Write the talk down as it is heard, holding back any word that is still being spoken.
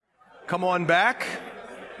Come on back,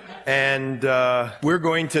 and we're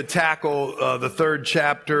going to tackle the third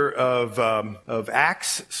chapter of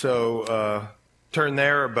Acts. So turn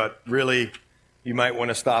there, but really, you might want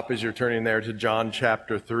to stop as you're turning there to John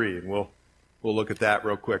chapter 3, and we'll look at that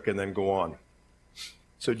real quick and then go on.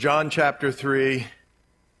 So John chapter 3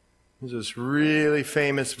 is this really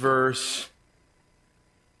famous verse,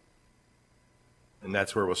 and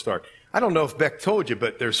that's where we'll start. I don't know if Beck told you,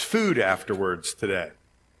 but there's food afterwards today.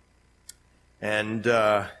 And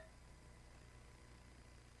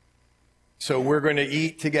so we're going to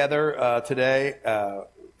eat together today.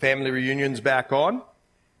 Family reunion's back on,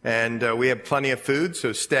 and we have plenty of food,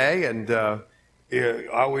 so stay. And I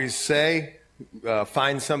always say,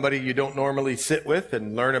 find somebody you don't normally sit with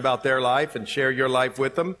and learn about their life and share your life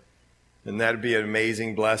with them, and that'd be an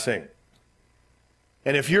amazing blessing.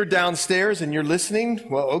 And if you're downstairs and you're listening,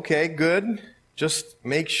 well, okay, good. Just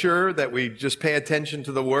make sure that we just pay attention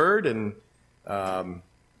to the word. And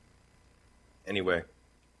anyway,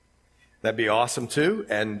 that'd be awesome too.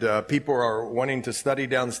 And people are wanting to study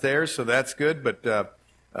downstairs, so that's good. But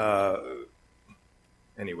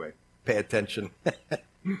anyway, pay attention.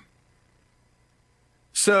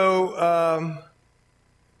 So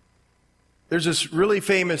there's this really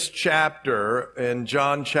famous chapter in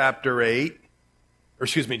John chapter 8.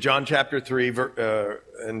 John chapter 3,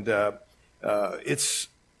 and it's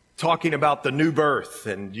talking about the new birth.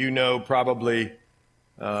 And you know probably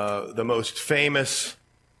the most famous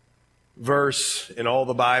verse in all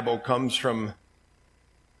the Bible comes from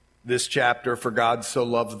this chapter. For God so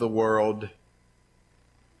loved the world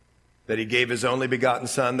that he gave his only begotten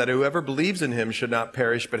Son, that whoever believes in him should not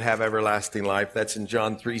perish but have everlasting life. That's in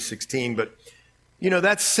John 3:16. But you know,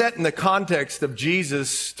 that's set in the context of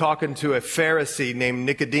Jesus talking to a Pharisee named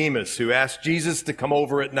Nicodemus, who asked Jesus to come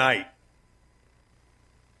over at night.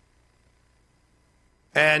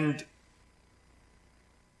 And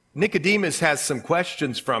Nicodemus has some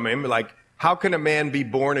questions from him, like, how can a man be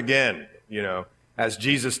born again? You know, as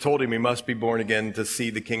Jesus told him he must be born again to see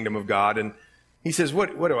the kingdom of God. And he says,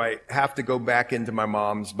 what do I have to go back into my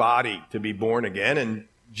mom's body to be born again? And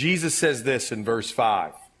Jesus says this in verse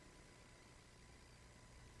 5.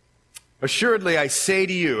 Assuredly, I say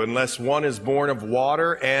to you, unless one is born of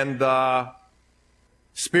water and the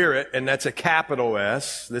Spirit, and that's a capital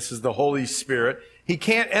S, this is the Holy Spirit, he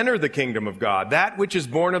can't enter the kingdom of God. That which is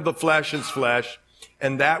born of the flesh is flesh,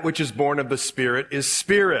 and that which is born of the Spirit is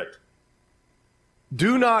spirit.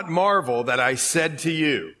 Do not marvel that I said to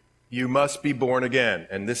you, you must be born again.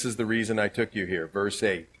 And this is the reason I took you here. Verse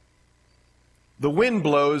 8. The wind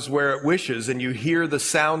blows where it wishes, and you hear the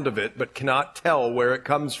sound of it, but cannot tell where it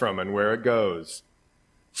comes from and where it goes.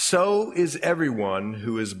 So is everyone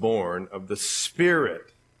who is born of the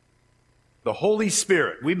Spirit. The Holy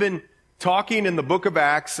Spirit. We've been talking in the book of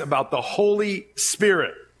Acts about the Holy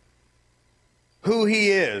Spirit. Who he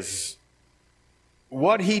is,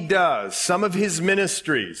 what he does, some of his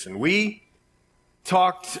ministries. And we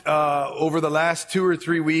talked over the last 2 or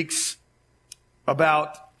 3 weeks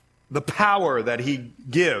about the power that he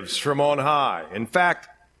gives from on high. In fact,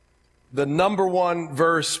 the number one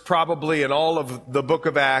verse probably in all of the book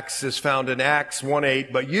of Acts is found in Acts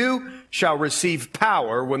 1:8. But you shall receive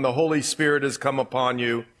power when the Holy Spirit has come upon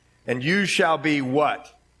you, and you shall be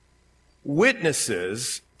what?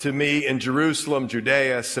 Witnesses to me in Jerusalem,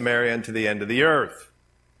 Judea, Samaria, and to the end of the earth.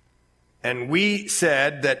 And we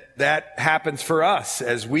said that that happens for us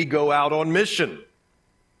as we go out on mission.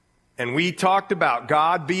 And we talked about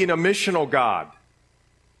God being a missional God.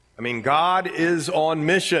 I mean, God is on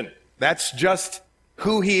mission. That's just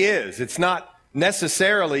who he is. It's not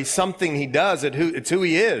necessarily something he does. It's who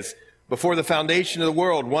he is. Before the foundation of the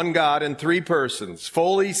world, one God in 3 persons,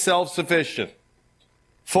 fully self-sufficient,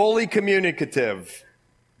 fully communicative,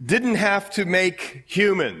 didn't have to make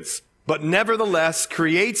humans, but nevertheless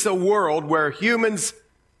creates a world where humans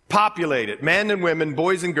populate it. Men and women,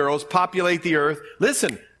 boys and girls populate the earth.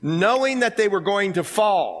 Listen, knowing that they were going to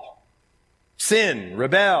fall, sin,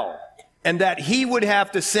 rebel, and that he would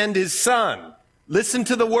have to send his Son. Listen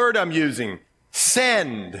to the word I'm using.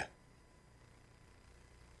 Send.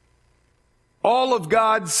 All of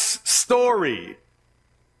God's story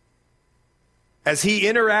as he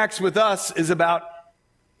interacts with us is about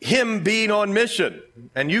him being on mission.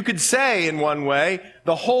 And you could say in one way,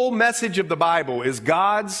 the whole message of the Bible is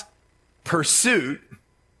God's pursuit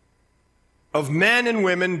of men and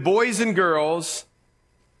women, boys and girls,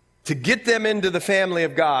 to get them into the family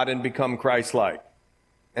of God and become Christ-like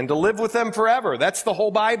and to live with them forever. That's the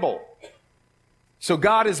whole Bible. So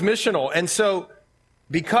God is missional. And so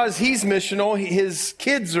because he's missional, his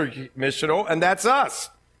kids are missional, and that's us.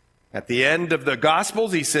 At the end of the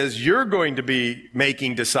Gospels, he says, you're going to be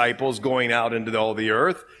making disciples going out into all the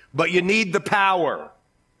earth, but you need the power.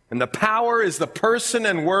 And the power is the person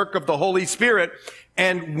and work of the Holy Spirit.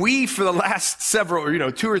 And we, for the last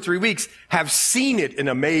several, 2 or 3 weeks, have seen it in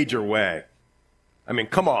a major way. I mean,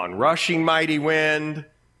 come on, rushing mighty wind,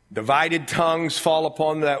 divided tongues fall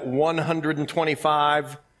upon that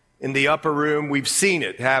 125 in the upper room. We've seen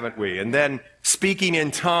it, haven't we? And then speaking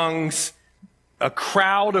in tongues, a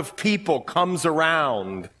crowd of people comes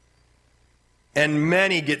around and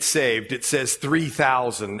many get saved. It says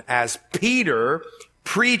 3,000 as Peter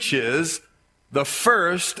preaches the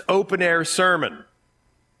first open-air sermon.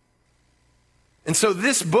 And so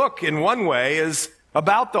this book, in one way, is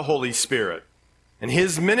about the Holy Spirit and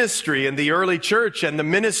his ministry in the early church and the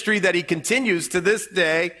ministry that he continues to this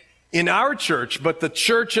day in our church, but the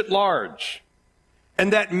church at large.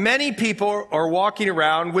 And that many people are walking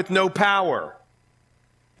around with no power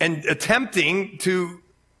and attempting to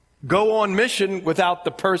go on mission without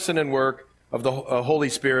the person and work of the Holy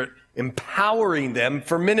Spirit empowering them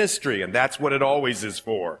for ministry. And that's what it always is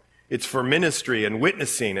for. It's for ministry and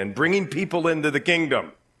witnessing and bringing people into the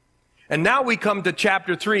kingdom. And now we come to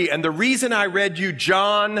chapter 3. And the reason I read you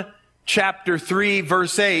John chapter 3,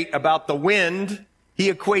 verse 8 about the wind,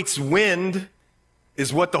 he equates wind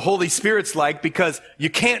is what the Holy Spirit's like, because you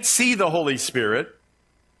can't see the Holy Spirit.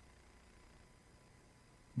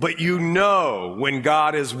 But you know when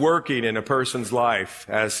God is working in a person's life,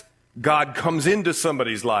 as God comes into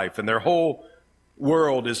somebody's life and their whole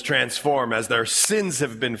world is transformed, as their sins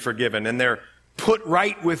have been forgiven and they're put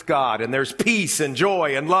right with God and there's peace and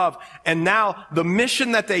joy and love. And now the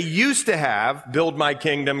mission that they used to have, build my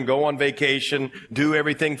kingdom, go on vacation, do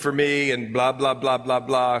everything for me and blah, blah, blah, blah,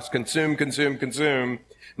 blah, consume, consume, consume,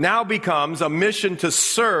 now becomes a mission to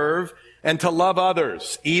serve and to love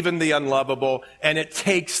others, even the unlovable, and it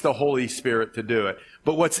takes the Holy Spirit to do it.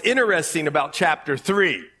 But what's interesting about chapter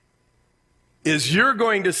 3 is you're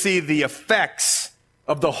going to see the effects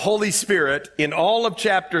of the Holy Spirit in all of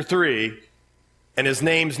chapter 3, and his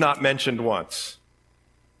name's not mentioned once,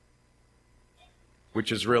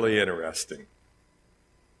 which is really interesting.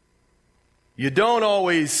 You don't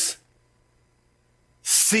always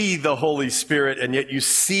see the Holy Spirit, and yet you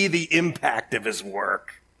see the impact of his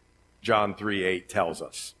work. John 3:8 tells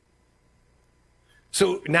us.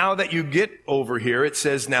 So now that you get over here, it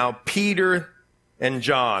says now Peter and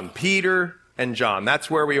John. Peter and John. That's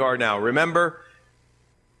where we are now. Remember,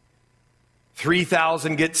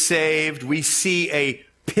 3,000 get saved. We see a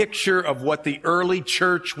picture of what the early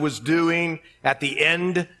church was doing at the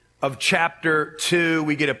end of chapter 2.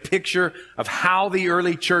 We get a picture of how the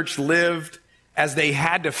early church lived as they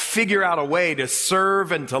had to figure out a way to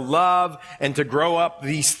serve and to love and to grow up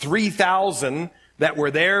these 3,000 that were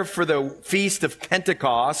there for the Feast of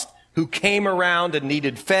Pentecost, who came around and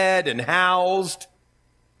needed fed and housed.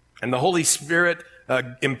 And the Holy Spirit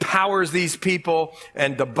empowers these people.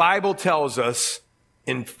 And the Bible tells us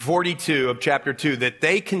in 42 of chapter 2 that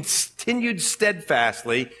they continued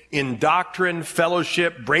steadfastly in doctrine,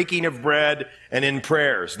 fellowship, breaking of bread, and in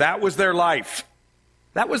prayers. That was their life.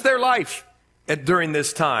 That was their life during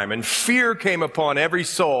this time. And fear came upon every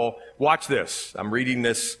soul. Watch this. I'm reading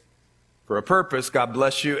this for a purpose. God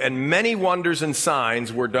bless you. And many wonders and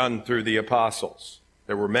signs were done through the apostles.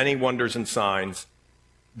 There were many wonders and signs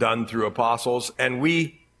done through apostles. And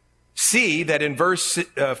we see that in verse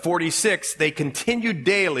 46, they continued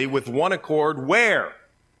daily with one accord. Where?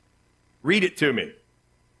 Read it to me.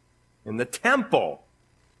 In the temple.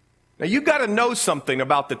 Now, you've got to know something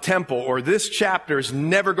about the temple, or this chapter is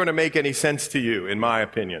never going to make any sense to you, in my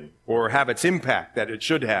opinion, or have its impact that it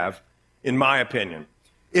should have, in my opinion.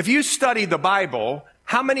 If you study the Bible,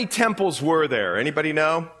 how many temples were there? Anybody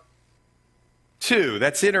know? 2.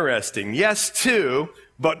 That's interesting. Yes, 2,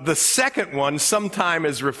 but the second one sometime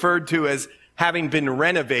is referred to as having been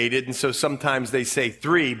renovated, and so sometimes they say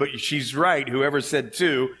 3, but she's right, whoever said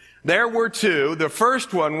 2. There were 2. The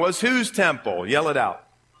first one was whose temple? Yell it out.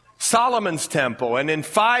 Solomon's temple. And in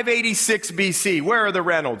 586 BC, where are the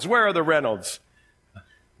Reynolds? Where are the Reynolds?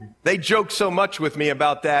 They joke so much with me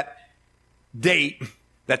about that date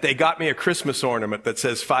that they got me a Christmas ornament that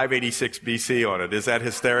says 586 BC on it. Is that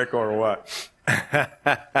hysterical or what?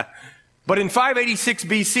 But in 586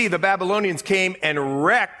 BC, the Babylonians came and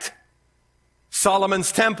wrecked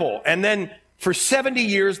Solomon's temple. And then for 70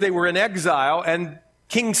 years, they were in exile, and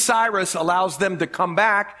King Cyrus allows them to come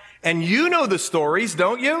back. And you know the stories,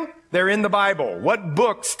 don't you? They're in the Bible. What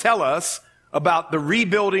books tell us about the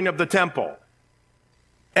rebuilding of the temple?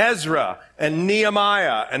 Ezra and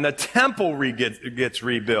Nehemiah, and the temple gets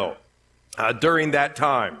rebuilt during that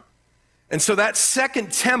time. And so that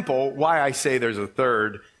second temple, why I say there's a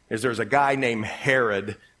third, is there's a guy named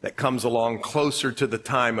Herod that comes along closer to the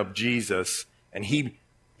time of Jesus, and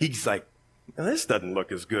he's like, this doesn't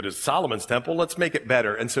look as good as Solomon's temple, let's make it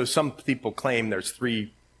better. And so some people claim there's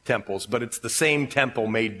 3 temples, but it's the same temple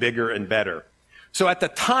made bigger and better. So at the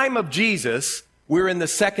time of Jesus, we're in the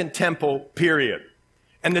second temple period.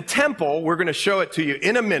 And the temple, we're going to show it to you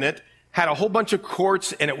in a minute, had a whole bunch of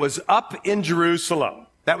courts, and it was up in Jerusalem.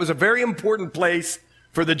 That was a very important place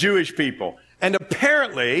for the Jewish people. And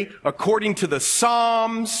apparently, according to the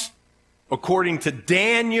Psalms, according to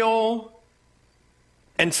Daniel,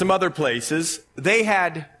 and some other places, they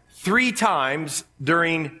had 3 times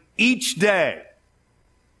during each day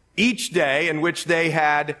in which they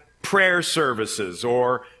had prayer services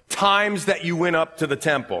or times that you went up to the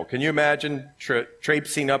temple. Can you imagine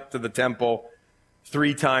traipsing up to the temple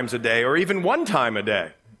 3 times a day or even 1 time a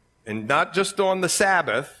day? And not just on the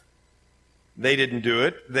Sabbath. They didn't do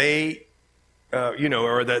it. They,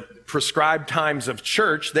 or the prescribed times of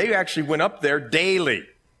church, they actually went up there daily.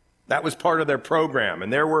 That was part of their program.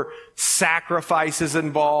 And there were sacrifices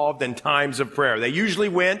involved and times of prayer. They usually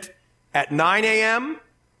went at 9 a.m.,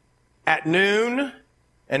 at noon,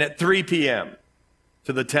 and at 3 p.m.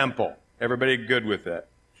 to the temple. Everybody good with that?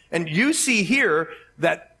 And you see here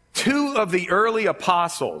that 2 of the early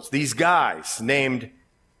apostles, these guys named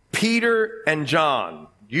Peter and John.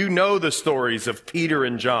 You know the stories of Peter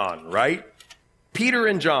and John, right? Peter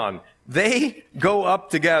and John, they go up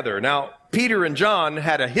together. Now, Peter and John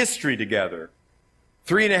had a history together.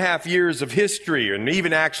 3.5 years of history, and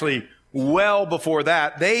even actually well before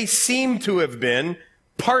that, they seem to have been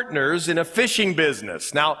partners in a fishing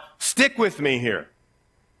business. Now, stick with me here.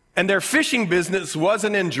 And their fishing business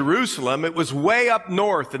wasn't in Jerusalem. It was way up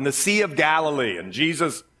north in the Sea of Galilee, and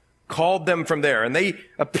Jesus called them from there. And they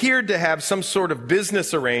appeared to have some sort of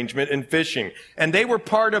business arrangement in fishing. And they were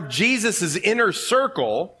part of Jesus's inner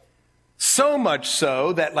circle, so much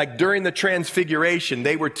so that like during the transfiguration,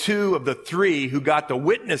 they were 2 of the 3 who got to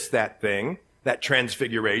witness that thing, that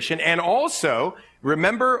transfiguration. And also,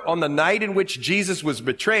 remember on the night in which Jesus was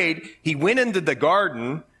betrayed, he went into the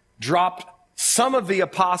garden, dropped some of the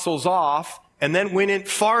apostles off, and then went in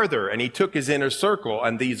farther, and he took his inner circle,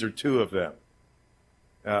 and these are 2 of them.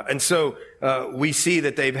 And so we see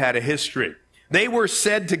that they've had a history. They were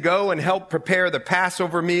said to go and help prepare the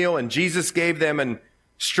Passover meal, and Jesus gave them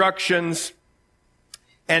instructions.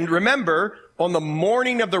 And remember, on the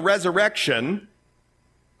morning of the resurrection,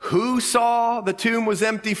 who saw the tomb was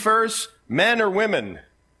empty first? Men or women?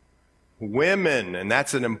 Women. And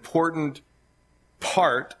that's an important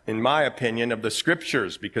part, in my opinion, of the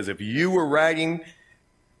scriptures, because if you were writing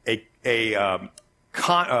a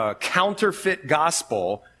counterfeit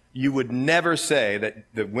gospel, you would never say that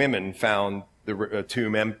the women found the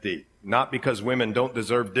tomb empty. Not because women don't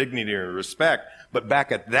deserve dignity or respect, but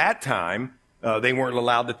back at that time, they weren't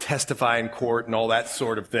allowed to testify in court and all that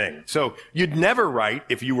sort of thing. So you'd never write,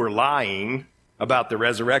 if you were lying about the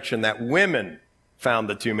resurrection, that women found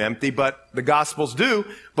the tomb empty, but the Gospels do.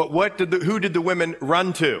 But who did the women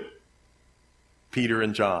run to? Peter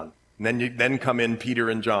and John. And then come in Peter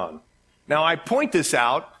and John. Now, I point this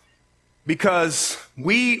out because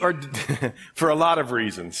we are, for a lot of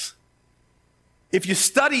reasons. If you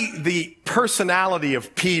study the personality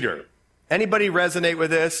of Peter, anybody resonate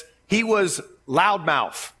with this? He was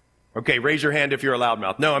loudmouth. Okay, raise your hand if you're a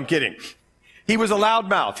loudmouth. No, I'm kidding. He was a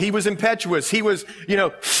loudmouth. He was impetuous. He was,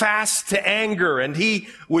 fast to anger, and he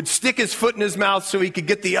would stick his foot in his mouth so he could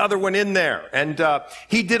get the other one in there. And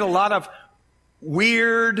he did a lot of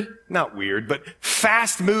not weird, but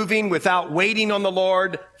fast-moving without waiting on the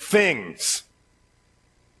Lord things.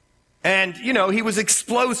 And, he was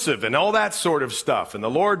explosive and all that sort of stuff. And the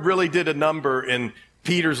Lord really did a number in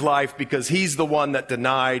Peter's life because he's the one that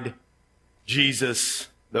denied Jesus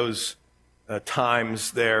those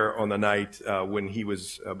times there on the night when he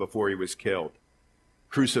was, before he was killed,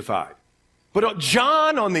 crucified. But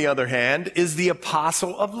John, on the other hand, is the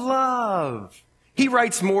apostle of love. He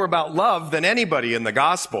writes more about love than anybody in the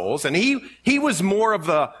Gospels, and he was more of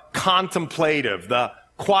the contemplative, the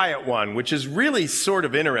quiet one, which is really sort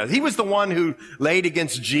of interesting. He was the one who laid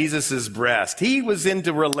against Jesus' breast. He was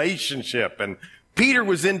into relationship, and Peter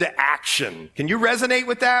was into action. Can you resonate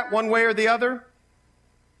with that one way or the other?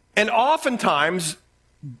 And oftentimes,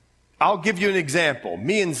 I'll give you an example.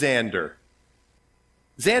 Me and Xander.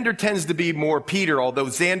 Xander tends to be more Peter, although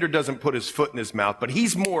Xander doesn't put his foot in his mouth, but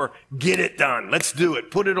he's more, get it done. Let's do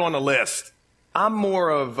it. Put it on a list. I'm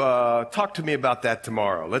more of, talk to me about that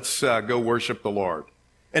tomorrow. Let's go worship the Lord.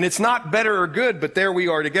 And it's not better or good, but there we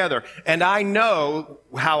are together. And I know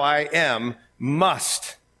how I am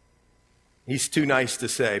must He's too nice to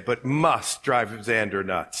say, but must drive Xander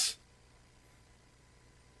nuts.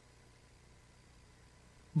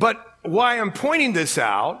 But why I'm pointing this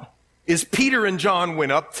out is Peter and John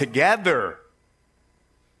went up together,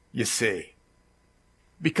 you see.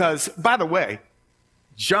 Because, by the way,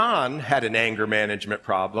 John had an anger management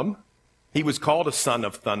problem. He was called a son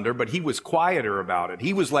of thunder, but he was quieter about it.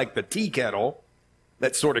 He was like the tea kettle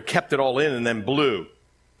that sort of kept it all in and then blew.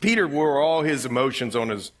 Peter wore all his emotions on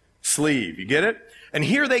his sleeve. You get it? And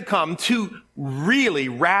here they come, two really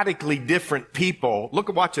radically different people.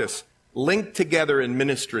 Watch this. Linked together in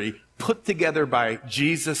ministry, put together by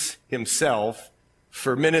Jesus himself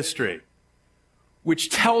for ministry. Which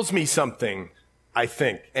tells me something, I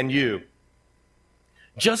think, and you.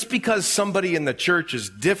 Just because somebody in the church is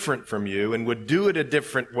different from you and would do it a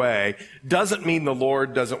different way doesn't mean the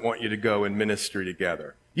Lord doesn't want you to go in ministry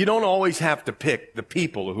together. You don't always have to pick the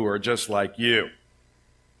people who are just like you.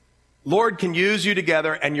 Lord can use you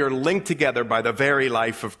together, and you're linked together by the very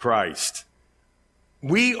life of Christ.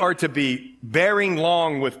 We are to be bearing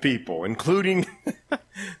long with people, including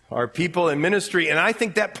our people in ministry, and I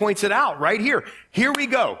think that points it out right here. Here we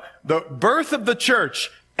go. The birth of the church,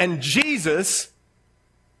 and Jesus,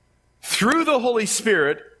 through the Holy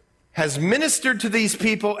Spirit, has ministered to these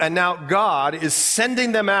people, and now God is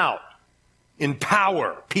sending them out in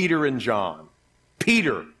power, Peter and John.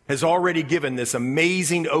 Peter has already given this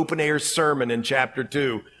amazing open-air sermon in chapter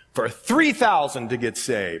 2 for 3,000 to get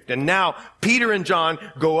saved. And now Peter and John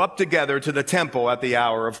go up together to the temple at the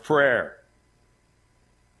hour of prayer.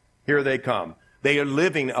 Here they come. They are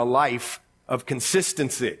living a life of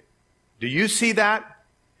consistency. Do you see that?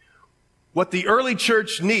 What the early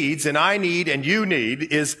church needs, and I need, and you need,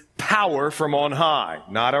 is power from on high.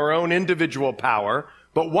 Not our own individual power,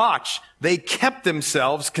 but watch, they kept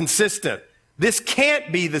themselves consistent. This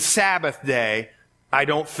can't be the Sabbath day, I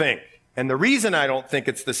don't think. And the reason I don't think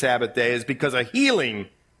it's the Sabbath day is because a healing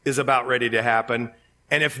is about ready to happen.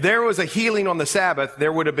 And if there was a healing on the Sabbath,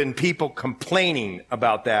 there would have been people complaining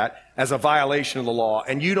about that as a violation of the law.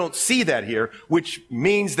 And you don't see that here, which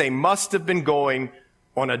means they must have been going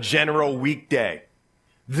on a general weekday.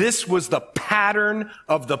 This was the pattern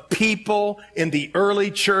of the people in the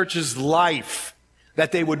early church's life,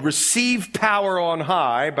 that they would receive power on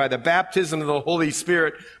high by the baptism of the Holy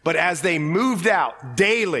Spirit, but as they moved out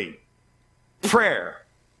daily, prayer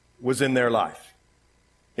was in their life.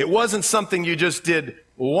 It wasn't something you just did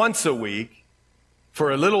once a week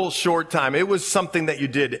for a little short time. It was something that you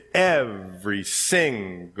did every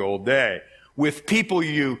single day with people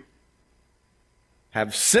you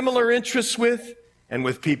have similar interests with and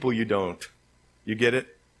with people you don't. You get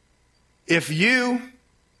it? If you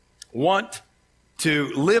want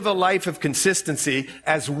to live a life of consistency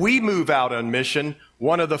as we move out on mission,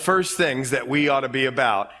 one of the first things that we ought to be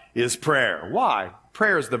about is prayer. Why?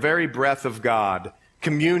 Prayer is the very breath of God,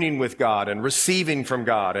 communing with God and receiving from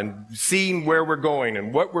God and seeing where we're going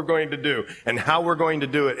and what we're going to do and how we're going to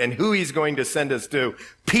do it and who he's going to send us to.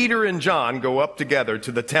 Peter and John go up together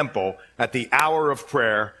to the temple at the hour of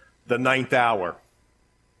prayer, the 9th hour.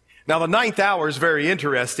 Now, the 9th hour is very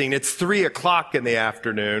interesting. It's 3 o'clock in the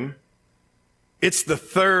afternoon. It's the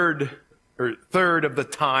third of the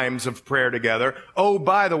times of prayer together. Oh,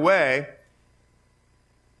 by the way,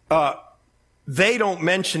 they don't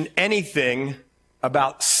mention anything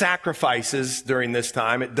about sacrifices during this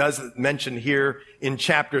time. It doesn't mention here in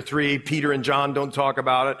chapter 3. Peter and John don't talk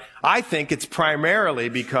about it. I think it's primarily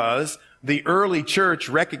because the early church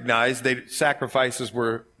recognized that sacrifices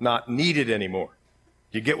were not needed anymore.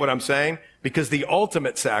 Do you get what I'm saying? Because the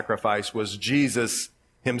ultimate sacrifice was Jesus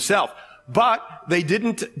himself. But they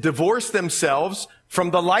didn't divorce themselves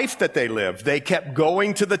from the life that they lived. They kept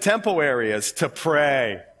going to the temple areas to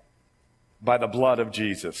pray by the blood of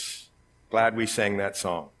Jesus. Glad we sang that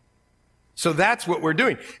song. So that's what we're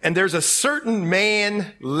doing. And there's a certain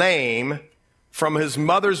man lame from his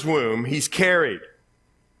mother's womb. He's carried.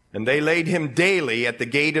 And they laid him daily at the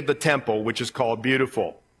gate of the temple, which is called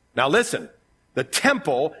Beautiful. Now listen. The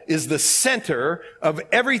temple is the center of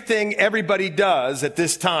everything everybody does at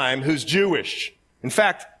this time who's Jewish. In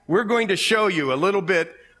fact, we're going to show you a little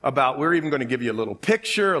bit about, we're even going to give you a little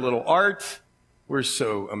picture, a little art. We're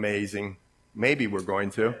so amazing. Maybe we're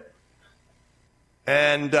going to.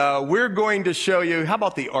 And we're going to show you, how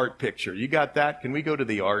about the art picture? You got that? Can we go to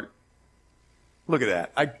the art? Look at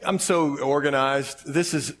that. I'm so organized.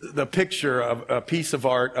 This is the picture of a piece of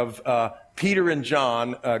art of Peter and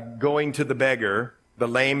John going to the beggar, the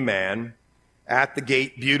lame man, at the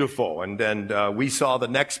gate Beautiful. And then we saw the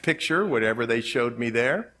next picture, whatever they showed me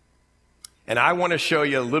there. And I want to show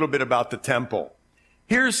you a little bit about the temple.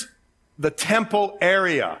 Here's the temple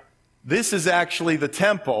area. This is actually the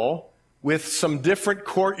temple with some different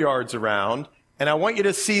courtyards around. And I want you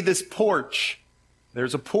to see this porch.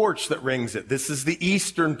 There's a porch that rings it. This is the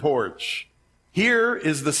eastern porch. Here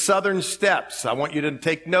is the southern steps. I want you to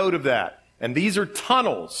take note of that. And these are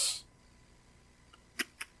tunnels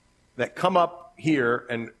that come up here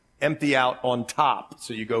and empty out on top.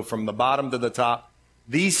 So you go from the bottom to the top.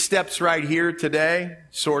 These steps right here today,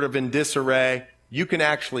 sort of in disarray, you can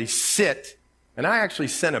actually sit. And I actually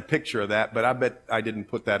sent a picture of that, but I bet I didn't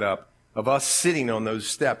put that up, of us sitting on those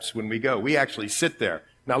steps when we go. We actually sit there.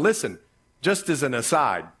 Now listen, just as an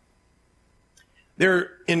aside,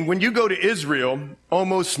 when you go to Israel,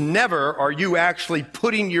 almost never are you actually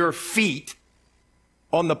putting your feet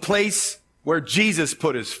on the place where Jesus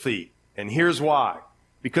put his feet. And here's why.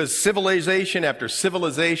 Because civilization after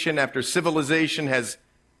civilization after civilization has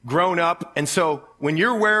grown up. And so when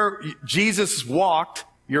you're where Jesus walked,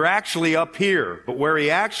 you're actually up here. But where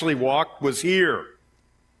he actually walked was here.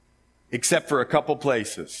 Except for a couple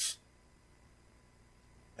places.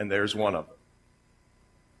 And there's one of them.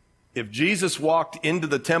 If Jesus walked into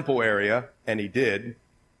the temple area, and he did,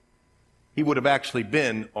 he would have actually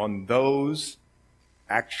been on those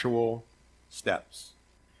actual steps.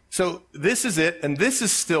 So this is it, and this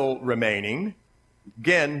is still remaining.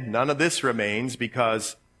 Again, none of this remains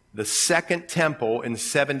because the second temple in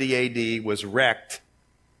 70 AD was wrecked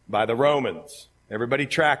by the Romans. Everybody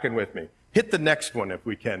tracking with me? Hit the next one if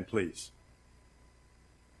we can, please.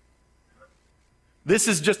 This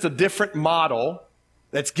is just a different model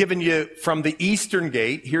that's given you from the eastern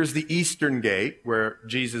gate. Here's the eastern gate where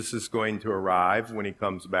Jesus is going to arrive when he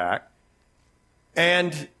comes back.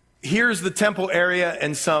 And here's the temple area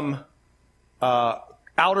and some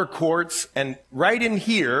outer courts. And right in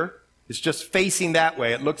here, it's just facing that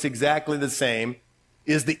way. It looks exactly the same,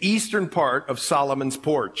 is the eastern part of Solomon's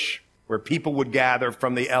porch, where people would gather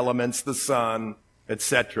from the elements, the sun,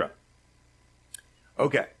 etc.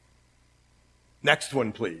 Okay. Next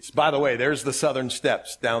one, please. By the way, there's the southern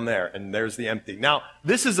steps down there, and there's the empty. Now,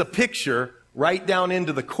 this is a picture right down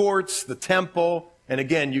into the courts, the temple, and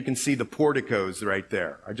again, you can see the porticos right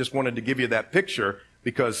there. I just wanted to give you that picture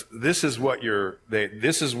because this is what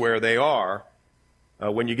this is where they are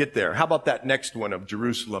when you get there. How about that next one of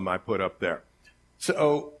Jerusalem I put up there?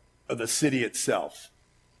 So, the city itself.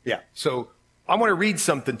 Yeah, so I want to read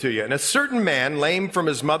something to you. And a certain man, lame from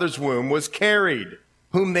his mother's womb, was carried,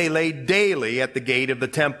 whom they laid daily at the gate of the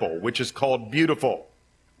temple, which is called Beautiful.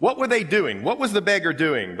 What were they doing? What was the beggar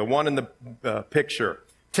doing, the one in the picture?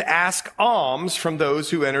 To ask alms from those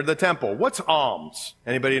who entered the temple. What's alms?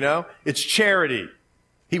 Anybody know? It's charity.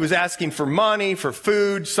 He was asking for money, for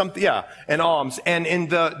food, something, an alms. And in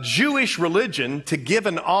the Jewish religion, to give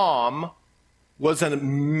an alms was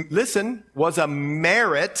a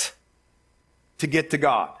merit to get to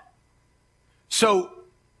God. So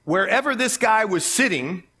wherever this guy was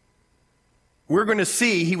sitting, we're going to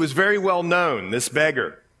see he was very well known, this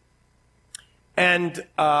beggar. And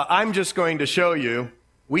I'm just going to show you,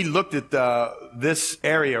 we looked at this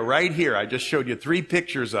area right here. I just showed you 3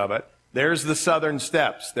 pictures of it. There's the southern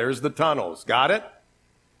steps. There's the tunnels. Got it?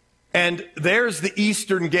 And there's the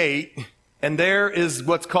eastern gate. And there is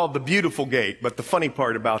what's called the Beautiful Gate. But the funny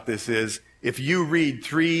part about this is, if you read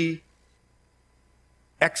 3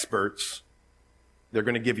 experts, they're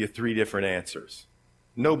going to give you 3 different answers.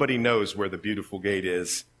 Nobody knows where the Beautiful Gate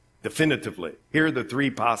is definitively. Here are the 3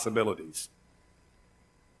 possibilities.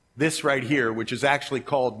 This right here, which is actually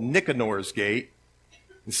called Nicanor's Gate.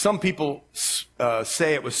 And some people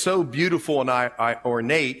say it was so beautiful and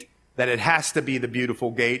ornate that it has to be the Beautiful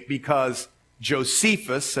Gate because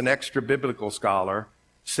Josephus, an extra-biblical scholar,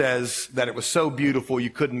 says that it was so beautiful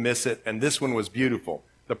you couldn't miss it, and this one was beautiful.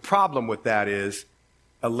 The problem with that is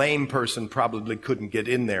a lame person probably couldn't get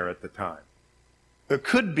in there at the time. It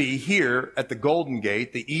could be here at the Golden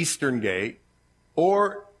Gate, the Eastern Gate,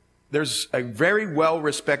 or there's a very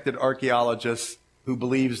well-respected archaeologist who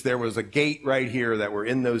believes there was a gate right here that were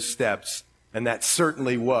in those steps, and that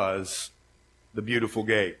certainly was the Beautiful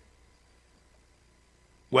Gate.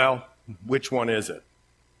 Well, which one is it?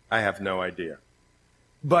 I have no idea.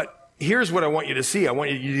 But here's what I want you to see. I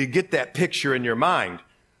want you to get that picture in your mind.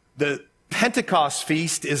 The Pentecost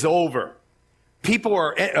feast is over. People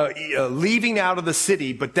are leaving out of the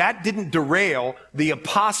city, but that didn't derail the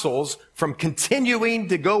apostles from continuing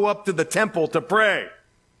to go up to the temple to pray.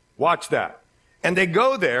 Watch that. And they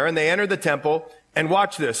go there and they enter the temple, and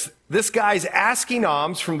watch this. This guy's asking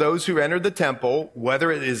alms from those who entered the temple,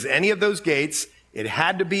 whether it is any of those gates. It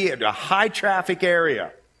had to be a high traffic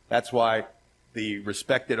area. That's why the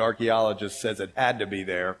respected archaeologist says it had to be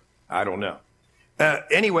there. I don't know.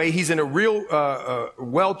 Anyway, he's in a real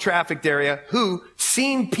well-trafficked area who,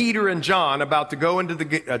 seeing Peter and John about to go into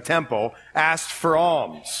the temple, asked for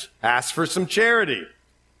alms, asked for some charity.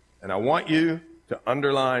 And I want you to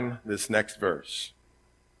underline this next verse.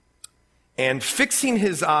 And fixing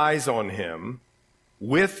his eyes on him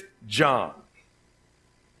with John,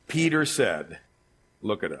 Peter said,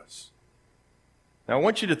 "Look at us." Now, I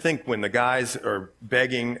want you to think when the guys are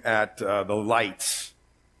begging at the lights,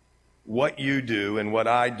 what you do and what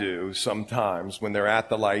I do sometimes when they're at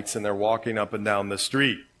the lights and they're walking up and down the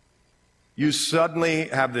street. You suddenly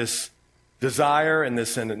have this desire and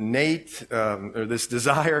this innate, or this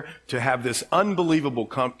desire to have this unbelievable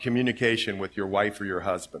communication with your wife or your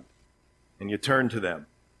husband. And you turn to them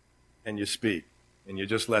and you speak and you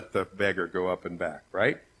just let the beggar go up and back,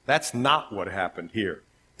 right? That's not what happened here.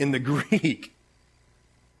 In the Greek,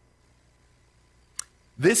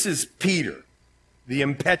 this is Peter, the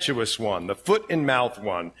impetuous one, the foot and mouth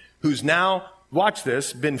one, who's now, watch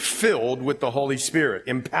this, been filled with the Holy Spirit,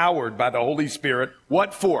 empowered by the Holy Spirit.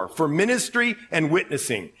 What for? For ministry and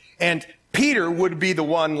witnessing. And Peter would be the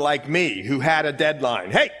one like me who had a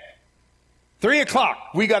deadline. Hey, 3:00,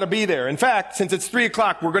 we got to be there. In fact, since it's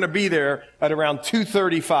 3:00, we're going to be there at around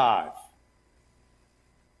 2:35.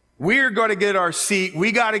 We're going to get our seat.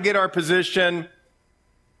 We got to get our position.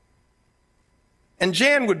 And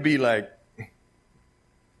Jan would be like,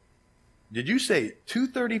 "Did you say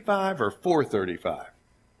 2:35 or 4:35?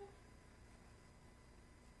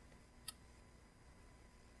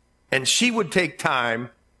 And she would take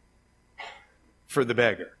time for the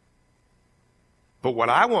beggar. But what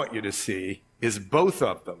I want you to see is both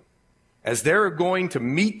of them, as they're going to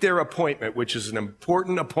meet their appointment, which is an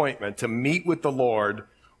important appointment to meet with the Lord,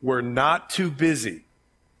 were not too busy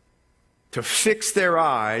to fix their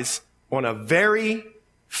eyes on a very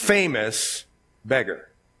famous beggar.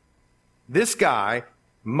 This guy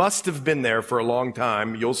must have been there for a long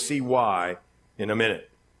time. You'll see why in a minute.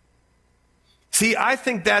 See, I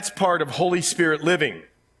think that's part of Holy Spirit living,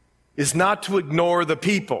 is not to ignore the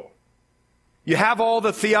people. You have all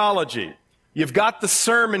the theology. You've got the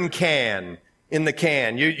sermon can in the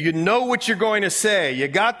can. You know what you're going to say. You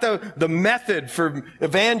got the method for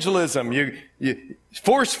evangelism. You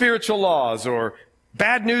 4 spiritual laws, or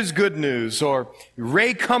bad news, good news, or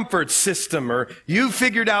Ray Comfort's system, or you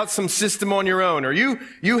figured out some system on your own, or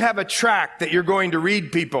you have a tract that you're going to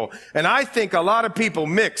read people. And I think a lot of people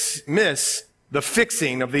miss the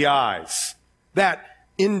fixing of the eyes. That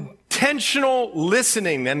intentional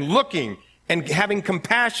listening and looking and having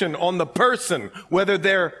compassion on the person, whether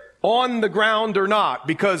they're on the ground or not.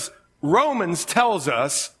 Because Romans tells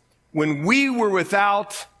us when we were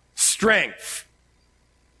without strength,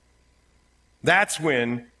 that's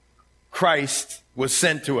when Christ was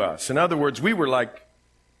sent to us. In other words, we were like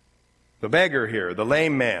the beggar here, the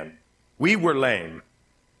lame man. We were lame.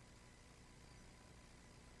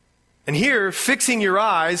 And here, fixing your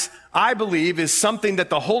eyes, I believe, is something that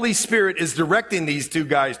the Holy Spirit is directing these two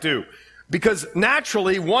guys to. Because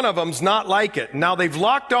naturally, one of them's not like it. Now they've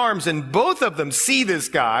locked arms and both of them see this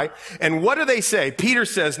guy. And what do they say? Peter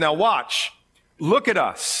says, "Now watch, look at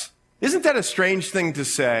us." Isn't that a strange thing to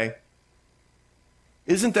say?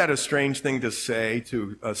 Isn't that a strange thing to say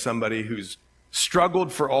to somebody who's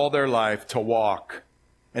struggled for all their life to walk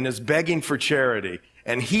and is begging for charity?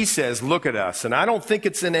 And he says, "Look at us." And I don't think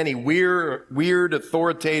it's in any weird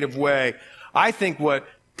authoritative way. I think what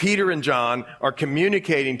Peter and John are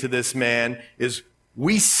communicating to this man is,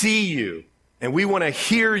 we see you and we want to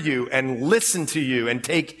hear you and listen to you and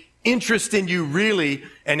take interest in you really.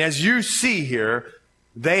 And as you see here,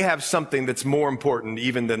 they have something that's more important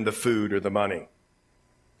even than the food or the money.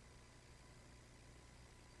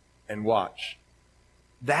 And watch.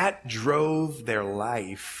 That drove their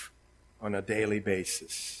life on a daily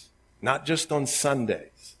basis, not just on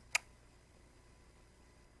Sundays.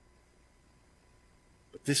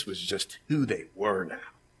 But this was just who they were now.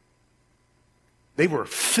 They were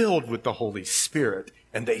filled with the Holy Spirit,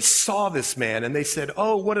 and they saw this man, and they said,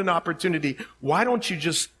 "Oh, what an opportunity. Why don't you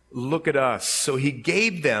just look at us?" So he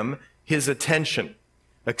gave them his attention,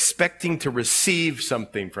 expecting to receive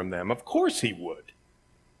something from them. Of course he would.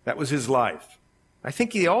 That was his life. I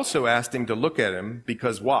think he also asked him to look at him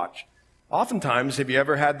because, watch, oftentimes, have you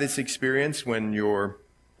ever had this experience when you're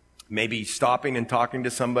maybe stopping and talking to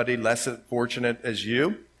somebody less fortunate as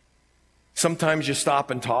you? Sometimes you stop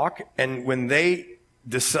and talk, and when they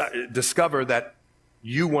discover that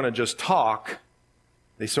you want to just talk,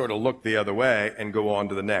 they sort of look the other way and go on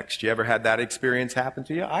to the next. You ever had that experience happen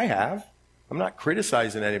to you? I have. I'm not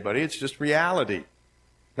criticizing anybody. It's just reality.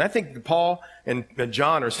 And I think Paul and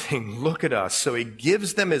John are saying, "Look at us." So he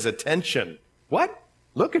gives them his attention. What?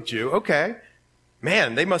 Look at you. Okay.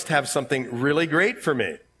 Man, they must have something really great for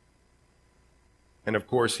me. And of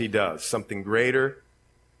course he does. Something greater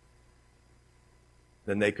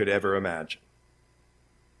than they could ever imagine.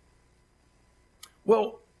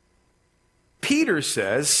 Well, Peter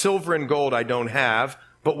says, silver and gold I don't have,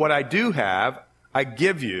 but what I do have, I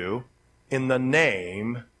give you in the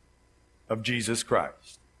name of Jesus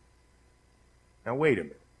Christ. Now wait a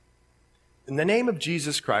minute. In the name of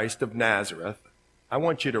Jesus Christ of Nazareth, I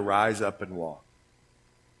want you to rise up and walk.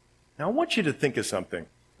 Now I want you to think of something,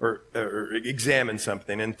 or examine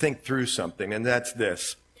something and think through something, and that's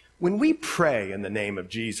this. When we pray in the name of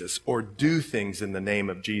Jesus or do things in the name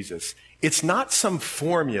of Jesus, it's not some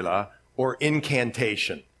formula or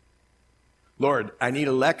incantation. Lord, I need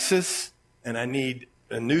a Lexus, and I need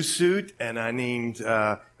a new suit, and I need,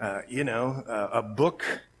 a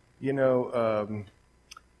book,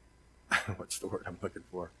 what's the word I'm looking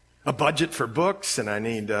for? A budget for books, and I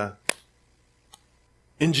need,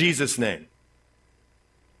 in Jesus' name.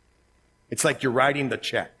 It's like you're writing the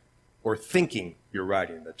check, or thinking you're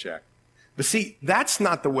writing the check. But see, that's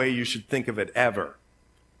not the way you should think of it ever.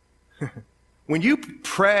 When you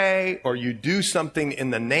pray or you do something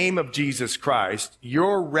in the name of Jesus Christ,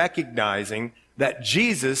 you're recognizing that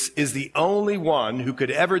Jesus is the only one who could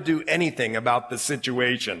ever do anything about the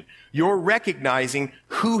situation. You're recognizing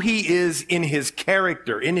who he is in his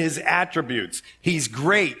character, in his attributes. He's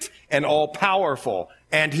great and all-powerful,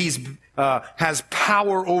 and he's has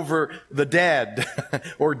power over the dead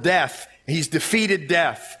or death. He's defeated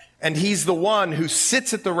death. And he's the one who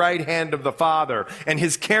sits at the right hand of the Father. And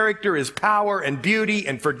his character is power and beauty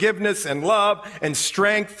and forgiveness and love and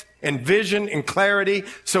strength and vision and clarity.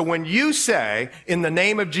 So when you say, in the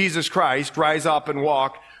name of Jesus Christ, rise up and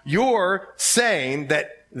walk, you're saying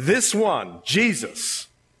that this one, Jesus,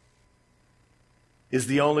 is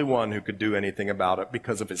the only one who could do anything about it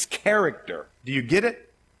because of his character. Do you get it?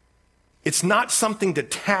 It's not something to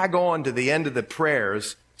tag on to the end of the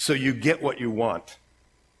prayers so you get what you want.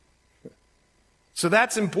 So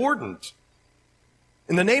that's important.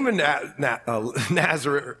 In the name of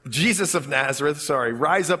Nazareth, Jesus of Nazareth,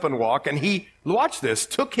 rise up and walk. And he, watch this,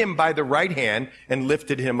 took him by the right hand and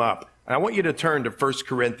lifted him up. And I want you to turn to 1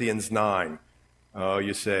 Corinthians 9. Oh,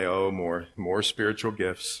 you say, more spiritual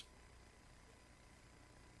gifts.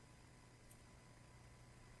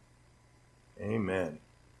 Amen.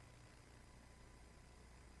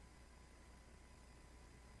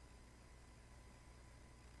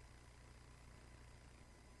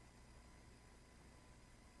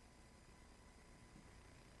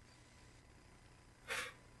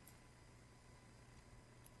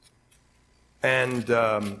 And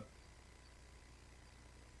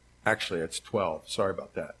actually, it's 12. Sorry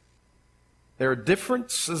about that. There are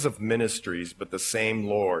differences of ministries, but the same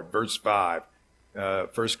Lord. Verse 5, 1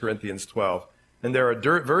 Corinthians 12. And there are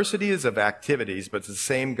diversities of activities, but it's the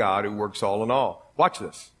same God who works all in all. Watch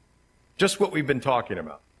this. Just what we've been talking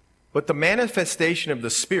about. But the manifestation of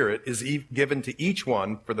the Spirit is given to each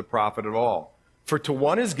one for the profit of all. For to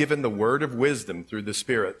one is given the word of wisdom through the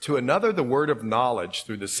Spirit, to another the word of knowledge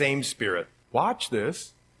through the same Spirit. Watch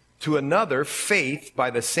this. To another, faith by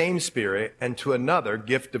the same Spirit, and to another,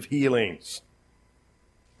 gift of healings.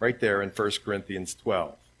 Right there in 1 Corinthians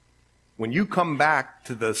 12. When you come back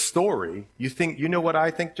to the story, you know what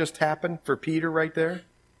I think just happened for Peter right there?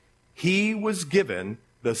 He was given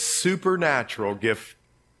the supernatural gift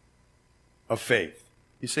of faith.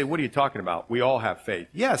 You say, what are you talking about? We all have faith.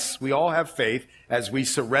 Yes, we all have faith as we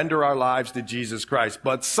surrender our lives to Jesus Christ.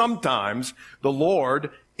 But sometimes the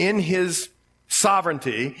Lord, in his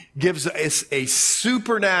sovereignty, gives us a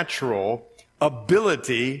supernatural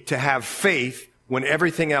ability to have faith when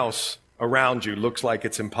everything else around you looks like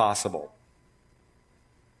it's impossible.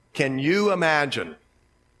 Can you imagine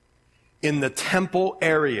in the temple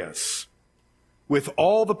areas with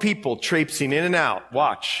all the people traipsing in and out,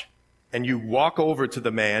 watch, and you walk over to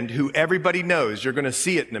the man who everybody knows, you're going to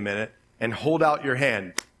see it in a minute, and hold out your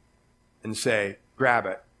hand and say, grab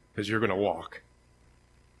it, because you're going to walk.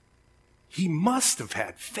 He must have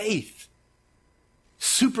had faith,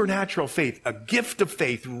 supernatural faith, a gift of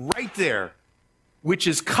faith right there, which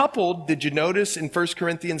is coupled, did you notice in 1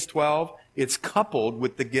 Corinthians 12? It's coupled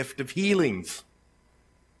with the gift of healings.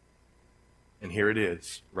 And here it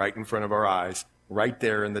is, right in front of our eyes, right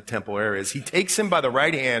there in the temple areas. He takes him by the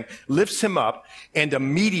right hand, lifts him up, and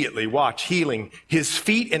immediately, watch, healing. His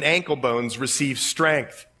feet and ankle bones receive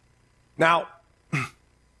strength. Now,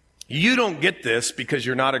 you don't get this because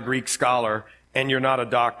you're not a Greek scholar and you're not a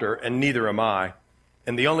doctor, and neither am I.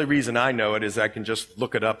 And the only reason I know it is I can just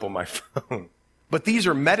look it up on my phone. But these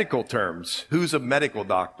are medical terms. Who's a medical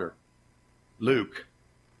doctor? Luke.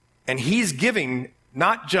 And he's giving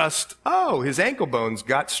not just, oh, his ankle bones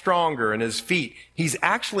got stronger and his feet. He's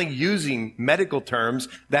actually using medical terms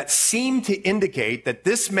that seem to indicate that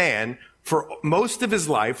this man, for most of his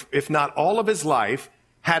life, if not all of his life,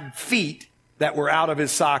 had feet that were out of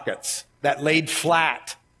his sockets, that laid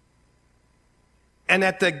flat. And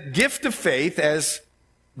that the gift of faith, as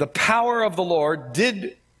the power of the Lord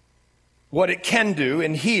did what it can do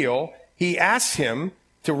and heal, he asks him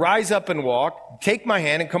to rise up and walk, take my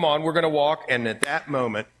hand and come on, we're going to walk. And at that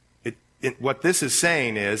moment, what this is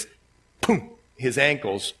saying is, boom, his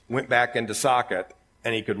ankles went back into socket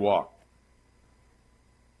and he could walk.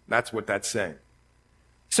 That's what that's saying.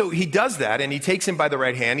 So he does that and he takes him by the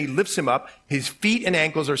right hand, he lifts him up, his feet and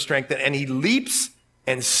ankles are strengthened, and he leaps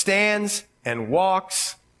and stands and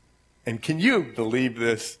walks. And can you believe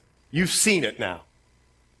this? You've seen it now.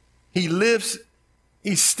 He lives,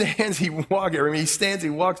 he stands, he walks. He stands, he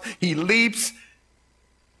walks, he leaps.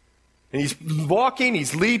 And he's walking,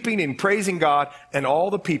 he's leaping and praising God. And all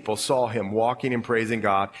the people saw him walking and praising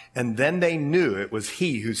God. And then they knew it was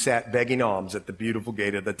he who sat begging alms at the beautiful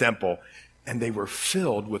gate of the temple. And they were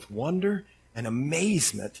filled with wonder and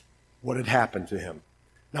amazement what had happened to him.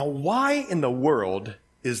 Now, why in the world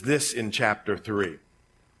is this in chapter 3?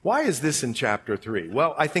 Why is this in chapter 3?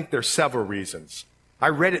 Well, I think there's several reasons. I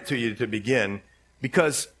read it to you to begin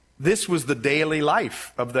because this was the daily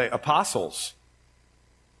life of the apostles.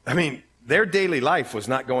 I mean, their daily life was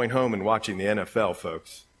not going home and watching the NFL,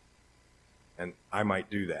 folks. And I might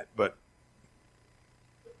do that, but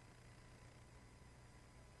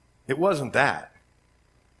it wasn't that.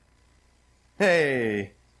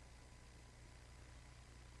 Hey,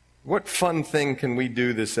 what fun thing can we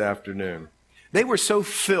do this afternoon? They were so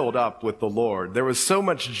filled up with the Lord. There was so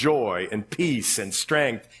much joy and peace and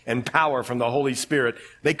strength and power from the Holy Spirit.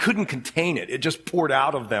 They couldn't contain it. It just poured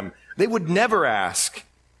out of them. They would never ask,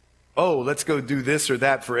 oh, let's go do this or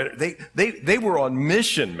that for it. They were on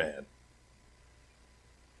mission, man.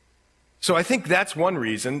 So I think that's one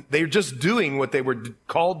reason. They were just doing what they were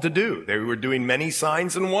called to do. They were doing many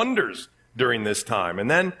signs and wonders during this time. And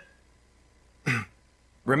then,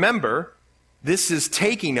 remember, this is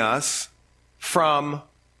taking us from,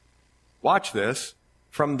 watch this,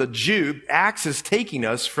 from the Jew, Acts is taking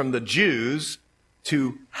us from the Jews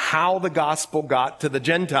to how the gospel got to the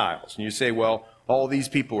Gentiles. And you say, well, all these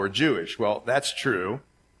people are Jewish. Well, that's true.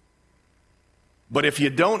 But if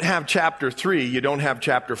you don't have chapter 3, you don't have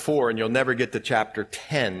chapter 4, and you'll never get to chapter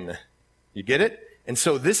 10. You get it? And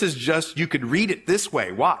so this is just, you could read it this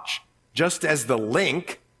way, watch, just as the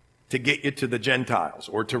link to get you to the Gentiles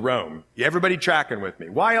or to Rome. Everybody tracking with me?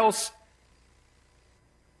 Why else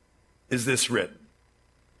is this written?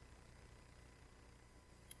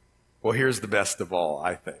 Well, here's the best of all,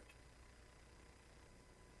 I think.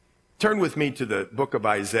 Turn with me to the book of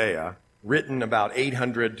Isaiah, written about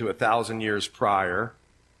 800 to 1,000 years prior,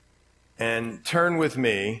 and turn with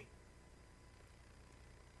me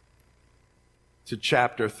to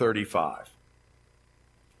chapter 35.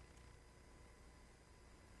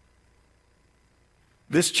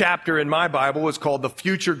 This chapter in my Bible is called The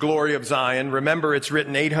Future Glory of Zion. Remember, it's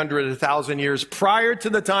written 800 to 1,000 years prior to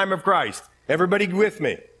the time of Christ. Everybody with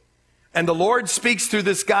me? And the Lord speaks through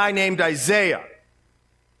this guy named Isaiah.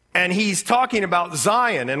 And he's talking about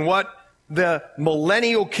Zion and what the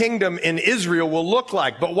millennial kingdom in Israel will look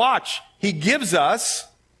like. But watch, he gives us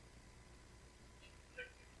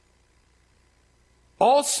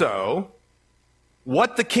also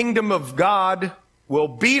what the kingdom of God will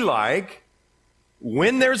be like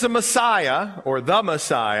when there's a Messiah, or the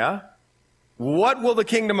Messiah. What will the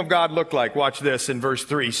kingdom of God look like? Watch this in verse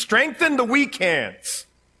 3. Strengthen the weak hands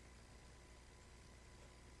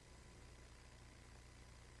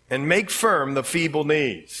and make firm the feeble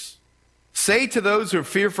knees. Say to those who are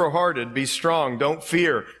fearful-hearted, be strong, don't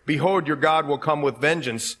fear. Behold, your God will come with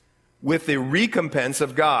vengeance, with the recompense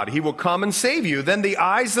of God. He will come and save you. Then the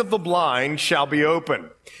eyes of the blind shall be open,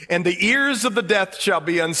 and the ears of the deaf shall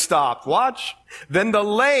be unstopped. Watch. Then the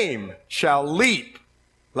lame shall leap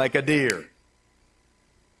like a deer,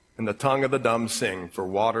 and the tongue of the dumb sing, for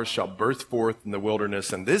waters shall burst forth in the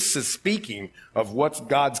wilderness. And this is speaking of what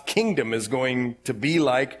God's kingdom is going to be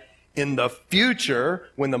like in the future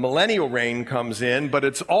when the millennial reign comes in. But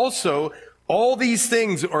it's also, all these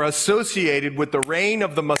things are associated with the reign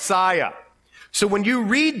of the Messiah. So when you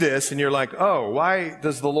read this and you're like, oh, why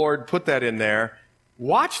does the Lord put that in there?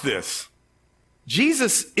 Watch this.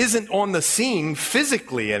 Jesus isn't on the scene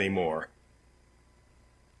physically anymore.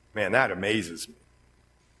 Man, that amazes me.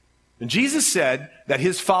 And Jesus said that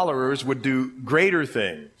his followers would do greater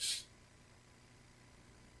things.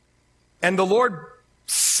 And the Lord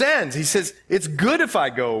sends. He says, it's good if I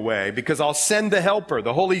go away because I'll send the helper,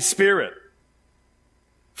 the Holy Spirit.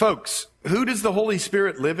 Folks, who does the Holy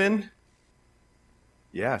Spirit live in?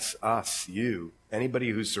 Yes, us, you, anybody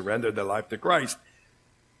who surrendered their life to Christ.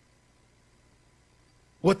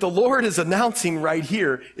 What the Lord is announcing right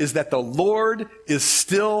here is that the Lord is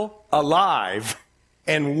still alive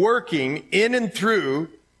and working in and through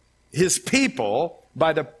his people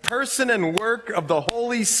by the person and work of the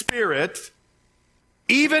Holy Spirit,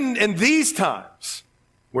 even in these times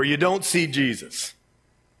where you don't see Jesus.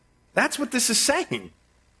 That's what this is saying.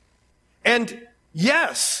 And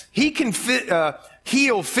yes, he can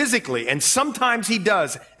heal physically, and sometimes he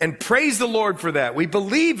does, and praise the Lord for that. We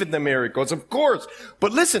believe in the miracles, of course.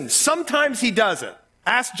 But listen, sometimes he doesn't.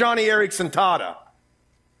 Ask Johnny Erickson Tada.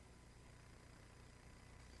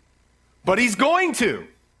 But he's going to.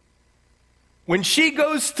 When she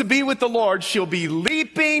goes to be with the Lord, she'll be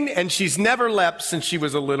leaping, and she's never leapt since she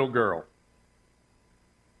was a little girl.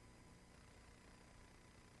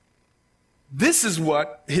 This is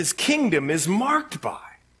what his kingdom is marked by.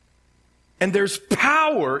 And there's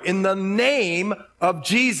power in the name of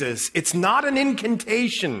Jesus. It's not an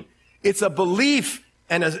incantation. It's a belief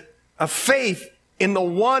and a faith in the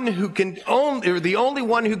one who can only, or the only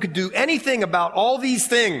one who could do anything about all these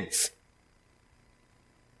things.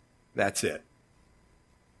 That's it.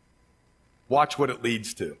 Watch what it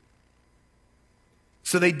leads to.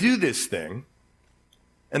 So they do this thing,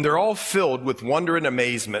 and they're all filled with wonder and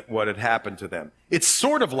amazement what had happened to them. It's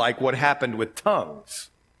sort of like what happened with tongues.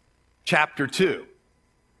 Chapter 2.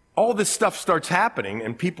 All this stuff starts happening,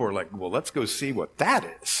 and people are like, well, let's go see what that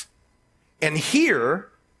is. And here,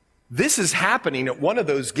 this is happening at one of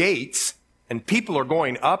those gates, and people are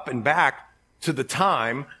going up and back to the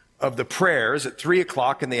time of the prayers at 3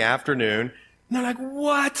 o'clock in the afternoon. And they're like,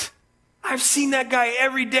 what? I've seen that guy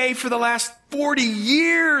every day for the last 40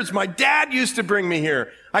 years. My dad used to bring me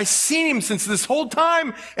here. I've seen him since this whole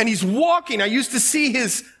time, and he's walking. I used to see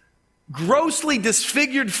his grossly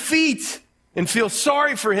disfigured feet and feel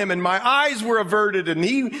sorry for him, and my eyes were averted, and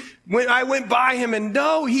I went by him, and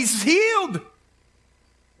no, he's healed.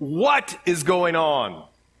 What is going on?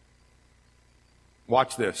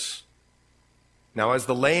 Watch this. Now, as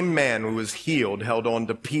the lame man who was healed held on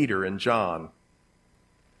to Peter and John,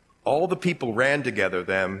 all the people ran together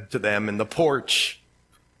to them in the porch.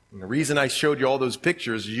 And the reason I showed you all those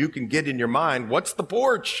pictures is you can get in your mind, what's the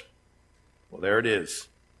porch? Well, there it is.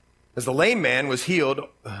 As the lame man was healed,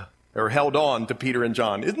 or held on to Peter and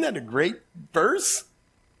John. Isn't that a great verse?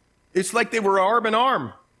 It's like they were arm in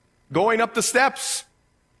arm, going up the steps.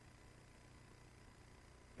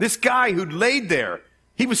 This guy who'd laid there,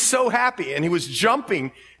 he was so happy, and he was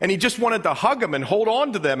jumping, and he just wanted to hug them and hold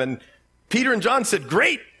on to them. And Peter and John said,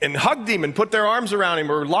 great, and hugged him and put their arms around him,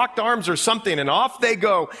 or locked arms or something, and off they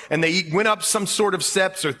go. And they went up some sort of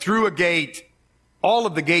steps or through a gate. All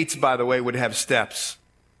of the gates, by the way, would have steps,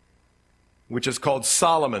 which is called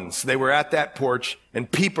Solomon's. They were at that porch, and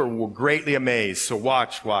people were greatly amazed. So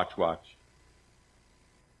watch.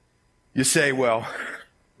 You say, well,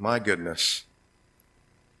 my goodness,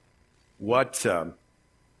 what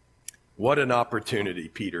an opportunity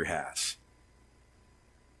Peter has.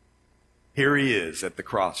 Here he is at the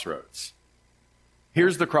crossroads.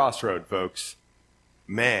 Here's the crossroad, folks.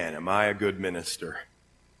 Man, am I a good minister.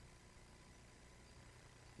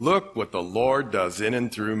 Look what the Lord does in and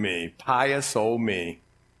through me. Pious old me.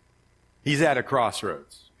 He's at a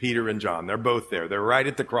crossroads. Peter and John, they're both there. They're right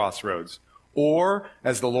at the crossroads. Or,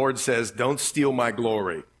 as the Lord says, don't steal my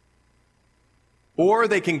glory. Or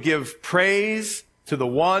they can give praise to the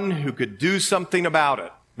one who could do something about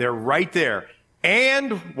it. They're right there.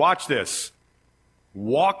 And, watch this,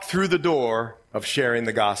 walk through the door of sharing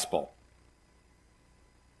the gospel.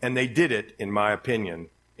 And they did it, in my opinion,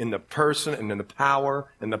 in the person and in the power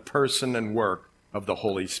and the person and work of the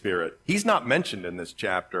Holy Spirit. He's not mentioned in this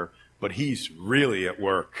chapter, but he's really at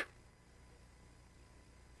work.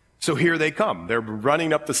 So here they come. They're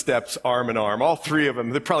running up the steps arm in arm, all three of them.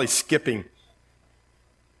 They're probably skipping.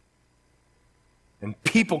 And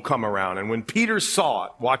people come around. And when Peter saw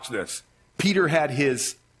it, watch this, Peter had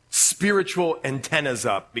his spiritual antennas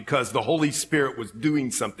up because the Holy Spirit was doing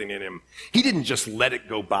something in him. He didn't just let it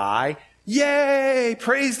go by. Yay,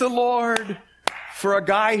 praise the Lord for a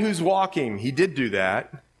guy who's walking. He did do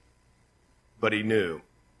that, but he knew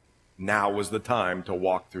now was the time to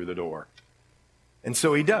walk through the door. And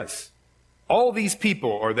so he does. All these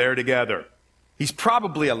people are there together. He's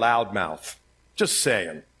probably a loudmouth, just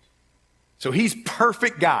saying. So he's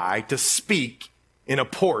perfect guy to speak in a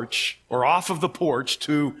porch or off of the porch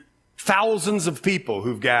to thousands of people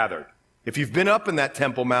who've gathered. If you've been up in that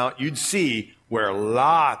Temple Mount, you'd see where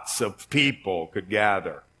lots of people could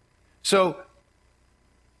gather. So,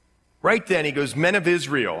 right then he goes, men of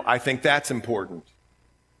Israel. I think that's important.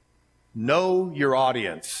 Know your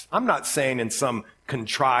audience. I'm not saying in some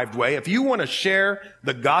contrived way. If you want to share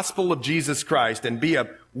the gospel of Jesus Christ and be a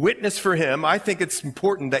witness for him, I think it's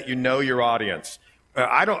important that you know your audience.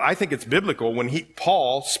 I think it's biblical when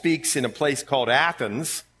Paul speaks in a place called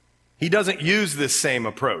Athens. He doesn't use this same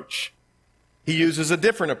approach. He uses a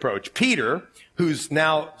different approach. Peter, who's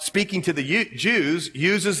now speaking to the Jews,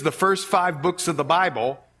 uses the first 5 books of the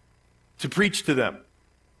Bible to preach to them.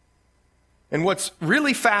 And what's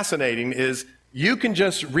really fascinating is you can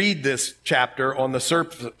just read this chapter on the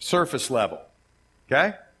surface level.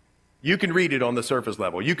 Okay? You can read it on the surface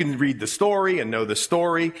level. You can read the story and know the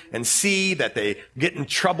story and see that they get in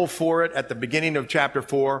trouble for it at the beginning of chapter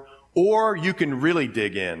 4. Or you can really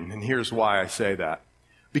dig in. And here's why I say that.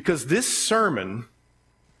 Because this sermon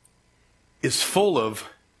is full of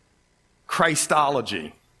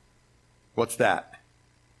Christology. What's that?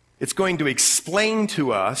 It's going to explain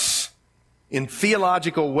to us in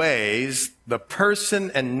theological ways the person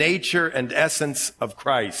and nature and essence of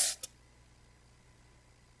Christ.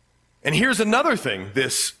 And here's another thing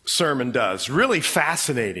this sermon does, really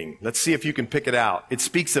fascinating. Let's see if you can pick it out. It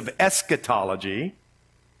speaks of eschatology,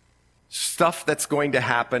 stuff that's going to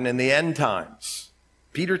happen in the end times.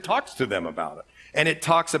 Peter talks to them about it. And it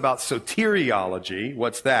talks about soteriology.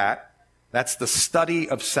 What's that? That's the study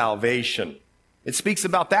of salvation. It speaks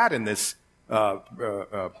about that in this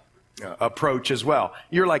approach as well.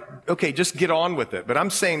 You're like, okay, just get on with it. But I'm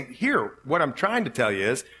saying here, what I'm trying to tell you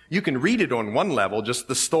is you can read it on one level, just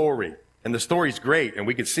the story. And the story's great, and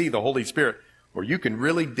we can see the Holy Spirit. Or you can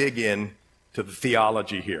really dig in to the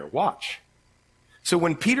theology here. Watch. So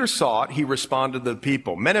when Peter saw it, he responded to the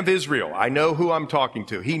people, men of Israel, I know who I'm talking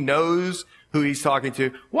to. He knows who he's talking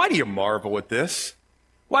to. Why do you marvel at this?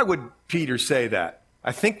 Why would Peter say that?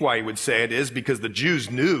 I think why he would say it is because the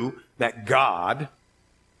Jews knew that God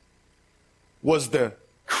was the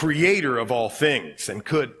creator of all things and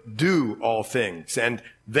could do all things. And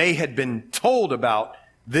they had been told about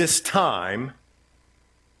this time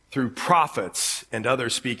through prophets and other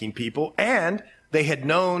speaking people, and they had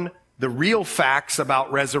known the real facts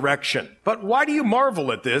about resurrection. But why do you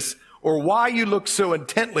marvel at this, or why you look so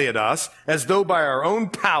intently at us as though by our own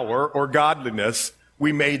power or godliness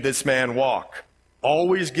we made this man walk?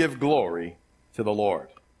 Always give glory to the Lord.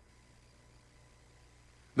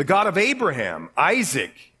 The God of Abraham,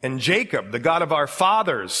 Isaac, and Jacob, the God of our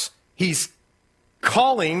fathers, he's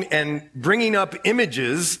calling and bringing up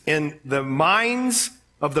images in the minds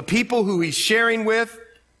of the people who he's sharing with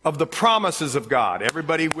of the promises of God.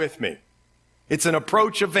 Everybody with me? It's an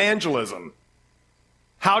approach evangelism.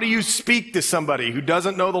 How do you speak to somebody who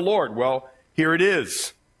doesn't know the Lord? Well, here it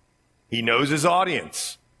is. He knows his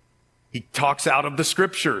audience. He talks out of the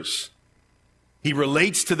scriptures. He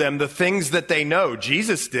relates to them the things that they know.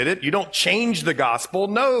 Jesus did it. You don't change the gospel.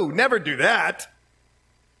 No, never do that.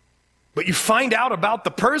 But you find out about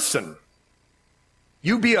the person.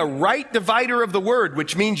 You be a right divider of the word,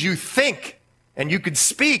 which means you think and you could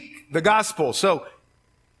speak the gospel. So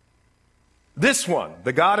this one,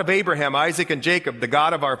 the God of Abraham, Isaac, and Jacob, the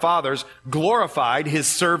God of our fathers, glorified his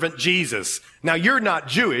servant Jesus. Now, you're not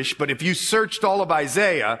Jewish, but if you searched all of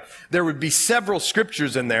Isaiah, there would be several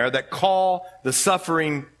scriptures in there that call the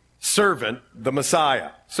suffering servant the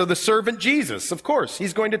Messiah. So the servant Jesus, of course,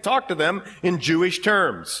 he's going to talk to them in Jewish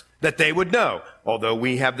terms that they would know, although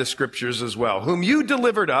we have the scriptures as well, whom you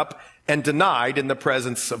delivered up and denied in the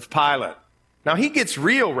presence of Pilate. Now, he gets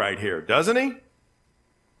real right here, doesn't he?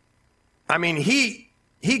 I mean, he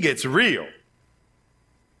gets real.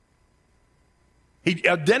 He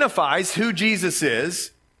identifies who Jesus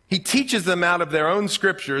is. He teaches them out of their own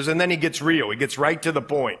scriptures, and then he gets real. He gets right to the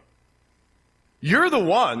point. You're the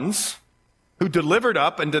ones who delivered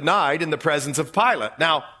up and denied in the presence of Pilate.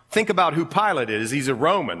 Now, think about who Pilate is. He's a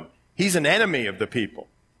Roman. He's an enemy of the people.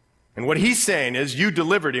 And what he's saying is, you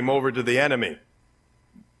delivered him over to the enemy.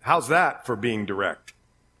 How's that for being direct?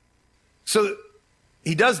 So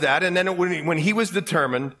he does that, and then when he was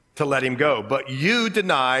determined to let him go. But you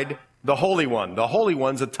denied the Holy One. The Holy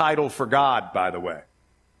One's a title for God, by the way.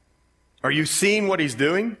 Are you seeing what he's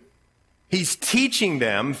doing? He's teaching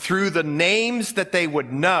them through the names that they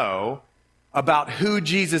would know about who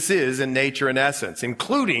Jesus is in nature and essence,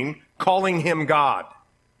 including calling him God.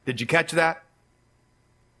 Did you catch that?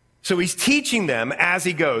 So he's teaching them as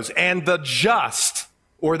he goes. And the just,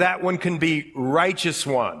 or that one can be righteous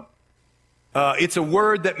one. It's a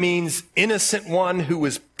word that means innocent one who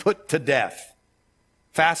was put to death.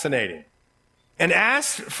 Fascinating. And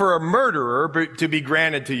asked for a murderer to be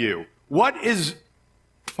granted to you. What is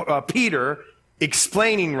Peter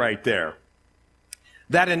explaining right there?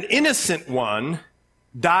 That an innocent one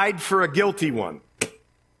died for a guilty one.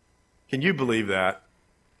 Can you believe that?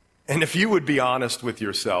 And if you would be honest with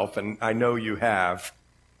yourself, and I know you have,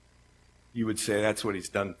 you would say that's what he's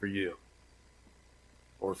done for you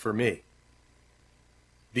or for me.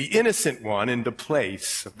 The innocent one in the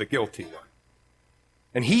place of the guilty one.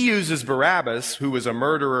 And he uses Barabbas, who was a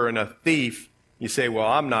murderer and a thief. You say, well,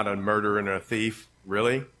 I'm not a murderer and a thief.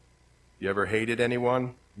 Really? You ever hated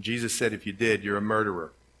anyone? Jesus said if you did, you're a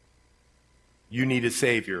murderer. You need a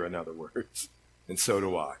Savior, in other words. And so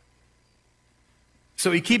do I.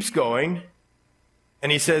 So he keeps going,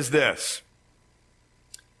 and he says this.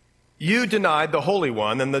 You denied the Holy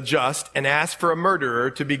One and the just and asked for a murderer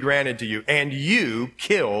to be granted to you, and you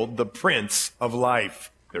killed the Prince of Life.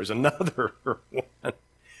 There's another one.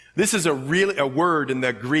 This is a word in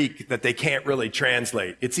the Greek that they can't really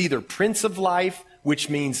translate. It's either Prince of Life, which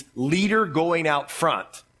means leader going out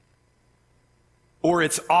front, or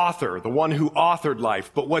it's author, the one who authored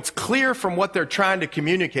life. But what's clear from what they're trying to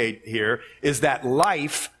communicate here is that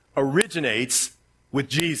life originates with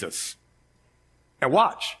Jesus. And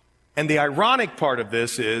watch. And the ironic part of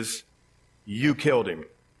this is you killed him.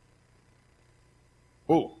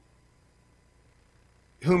 Oh.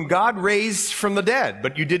 Whom God raised from the dead,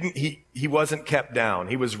 but he wasn't kept down.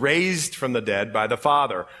 He was raised from the dead by the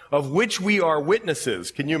Father, of which we are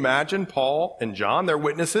witnesses. Can you imagine Paul and John? They're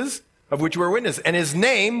witnesses, of which we're witnesses. And his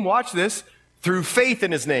name, watch this, through faith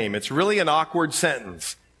in his name. It's really an awkward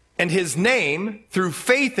sentence. And his name, through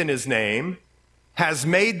faith in his name, has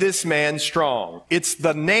made this man strong. It's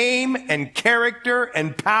the name and character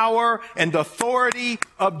and power and authority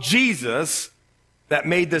of Jesus that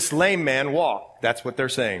made this lame man walk. That's what they're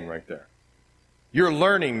saying right there. You're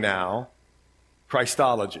learning now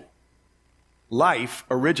Christology. Life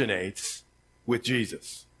originates with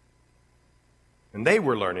Jesus. And they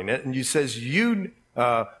were learning it. And you says, yes,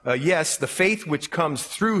 the faith which comes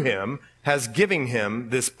through him has given him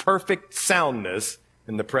this perfect soundness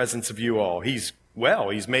in the presence of you all. He's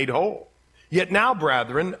made whole. Yet now,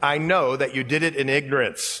 brethren, I know that you did it in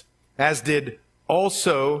ignorance, as did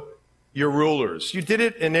also your rulers. You did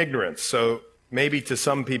it in ignorance, so maybe to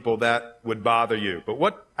some people that would bother you. But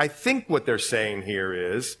what they're saying here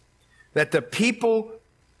is that the people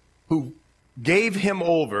who gave him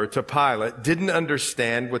over to Pilate didn't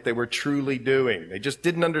understand what they were truly doing. They just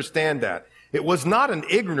didn't understand that. It was not an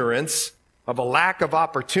ignorance of a lack of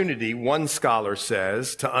opportunity, one scholar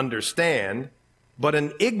says, to understand, but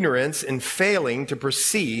an ignorance in failing to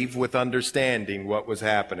perceive with understanding what was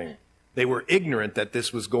happening. They were ignorant that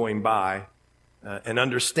this was going by and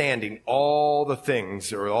understanding all the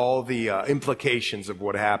things or all the implications of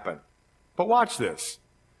what happened. But watch this.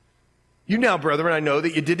 You now, brethren, I know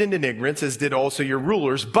that you did it in ignorance, as did also your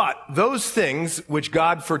rulers, but those things which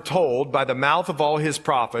God foretold by the mouth of all his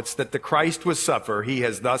prophets that the Christ would suffer, he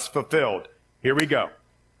has thus fulfilled. Here we go.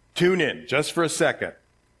 Tune in just for a second.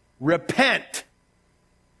 Repent.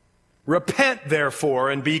 Repent, therefore,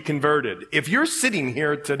 and be converted. If you're sitting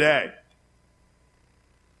here today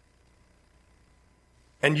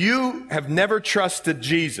and you have never trusted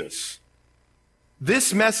Jesus,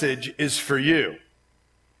 this message is for you.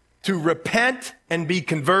 To repent and be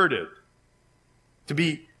converted. To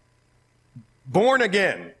be born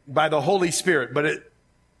again by the Holy Spirit. But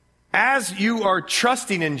as you are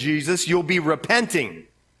trusting in Jesus, you'll be repenting,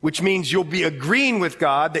 which means you'll be agreeing with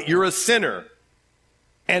God that you're a sinner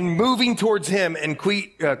and moving towards him and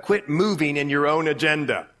quit moving in your own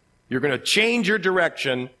agenda. You're going to change your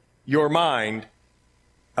direction, your mind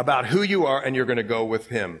about who you are, and you're going to go with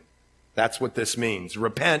him. That's what this means.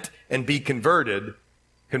 Repent and be converted.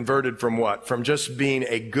 Converted from what? From just being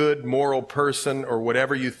a good moral person or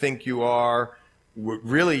whatever you think you are, what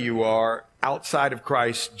really you are, outside of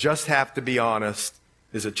Christ, just have to be honest,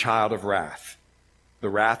 is a child of wrath. The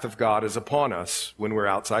wrath of God is upon us when we're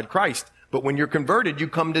outside Christ. But when you're converted, you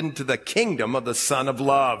come into the kingdom of the Son of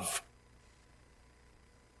Love,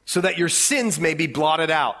 so that your sins may be blotted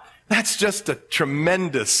out. That's just a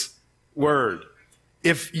tremendous word.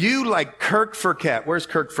 If you, like Kirk Furkett, where's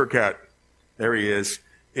Kirk Furkett? There he is.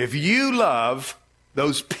 If you love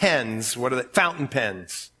those pens, what are they? Fountain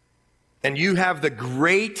pens, and you have the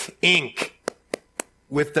great ink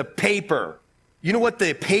with the paper, you know what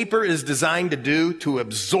the paper is designed to do? To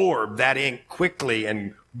absorb that ink quickly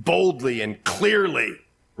and boldly and clearly,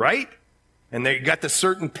 right? And they got the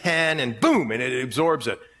certain pen and boom, and it absorbs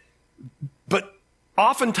it. But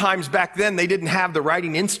oftentimes back then, they didn't have the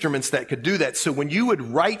writing instruments that could do that. So when you would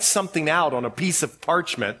write something out on a piece of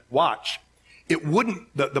parchment, watch, it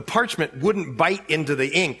wouldn't, the parchment wouldn't bite into the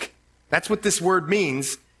ink That's what this word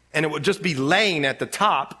means. And it would just be laying at the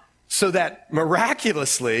top so that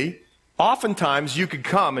miraculously, oftentimes you could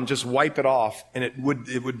come and just wipe it off and it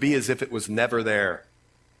would be as if it was never there.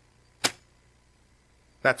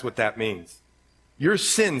 That's what that means. Your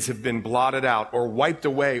sins have been blotted out or wiped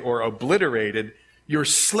away or obliterated. Your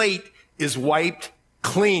slate is wiped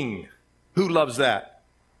clean. Who loves that?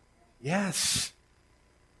 Yes.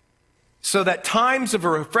 So that times of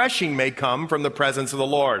refreshing may come from the presence of the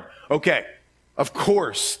Lord. Okay, of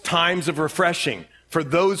course, times of refreshing for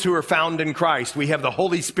those who are found in Christ. We have the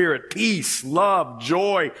Holy Spirit, peace, love,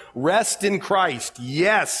 joy, rest in Christ.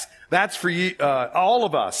 Yes, that's for you, all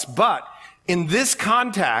of us. But in this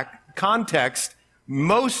context,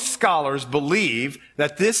 most scholars believe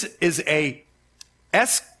that this is a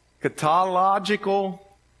eschatological,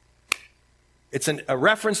 it's a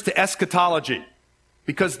reference to eschatology.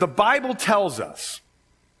 Because the Bible tells us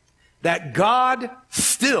that God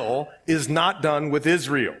still is not done with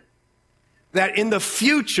Israel. That in the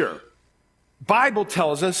future, Bible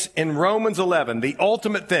tells us in Romans 11, the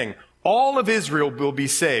ultimate thing, all of Israel will be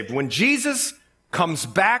saved. When Jesus comes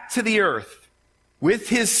back to the earth with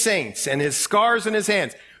his saints and his scars in his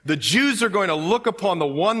hands, the Jews are going to look upon the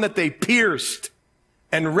one that they pierced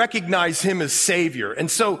and recognize him as Savior. And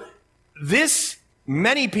so this,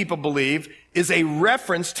 many people believe, is a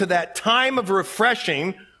reference to that time of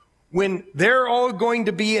refreshing when they're all going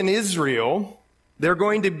to be in Israel. They're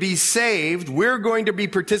going to be saved. We're going to be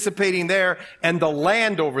participating there, and the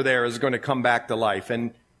land over there is going to come back to life.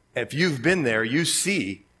 And if you've been there, you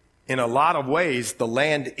see, in a lot of ways, the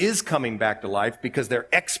land is coming back to life because they're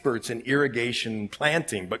experts in irrigation and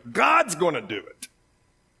planting. But God's going to do it.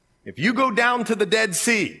 If you go down to the Dead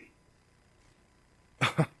Sea,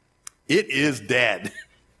 it is dead.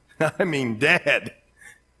 I mean, dead.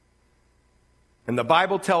 And the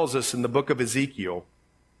Bible tells us in the book of Ezekiel,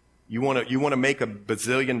 you want to make $1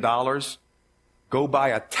 bazillion? Go buy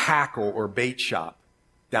a tackle or bait shop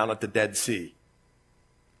down at the Dead Sea.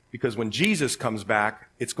 Because when Jesus comes back,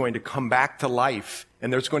 it's going to come back to life.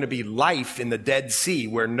 And there's going to be life in the Dead Sea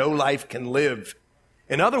where no life can live.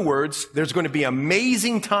 In other words, there's going to be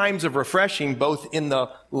amazing times of refreshing both in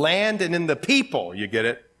the land and in the people. You get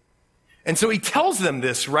it? And so he tells them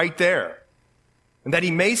this right there. And that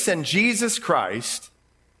he may send Jesus Christ,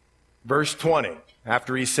 verse 20,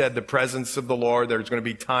 after he said the presence of the Lord, there's going to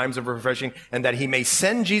be times of refreshing, and that he may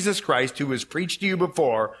send Jesus Christ, who was preached to you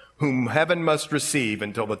before, whom heaven must receive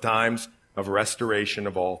until the times of restoration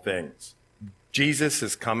of all things. Jesus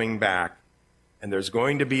is coming back, and there's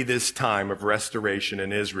going to be this time of restoration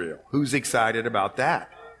in Israel. Who's excited about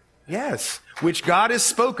that? Yes, which God has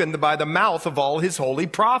spoken by the mouth of all his holy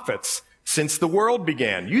prophets since the world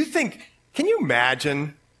began. You think, can you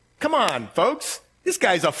imagine? Come on, folks. This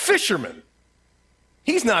guy's a fisherman.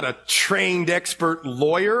 He's not a trained expert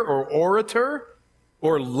lawyer or orator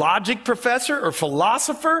or logic professor or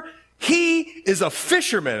philosopher. He is a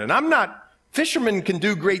fisherman. And fishermen can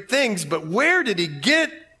do great things, but where did he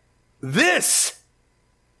get this?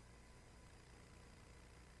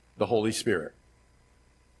 The Holy Spirit.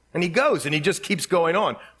 And he goes and he just keeps going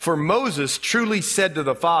on. For Moses truly said to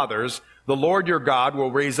the fathers, the Lord your God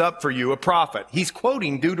will raise up for you a prophet. He's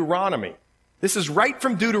quoting Deuteronomy. This is right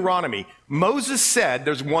from Deuteronomy. Moses said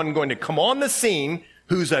there's one going to come on the scene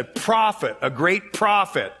who's a prophet, a great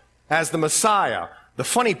prophet, as the Messiah. The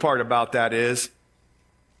funny part about that is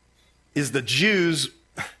the Jews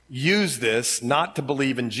use this not to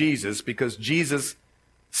believe in Jesus because Jesus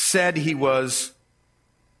said he was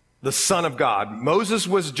the Son of God. Moses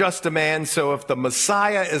was just a man, so if the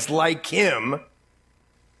Messiah is like him,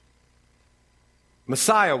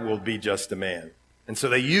 Messiah will be just a man. And so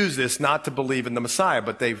they use this not to believe in the Messiah,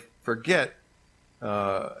 but they forget,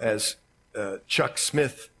 as Chuck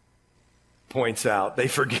Smith points out, they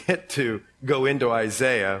forget to go into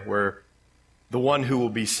Isaiah where the one who will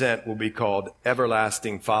be sent will be called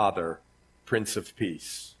Everlasting Father, Prince of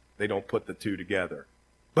Peace. They don't put the two together.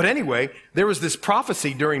 But anyway, there was this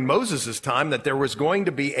prophecy during Moses' time that there was going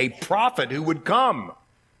to be a prophet who would come.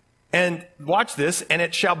 And watch this, and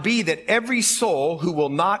it shall be that every soul who will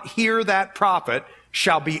not hear that prophet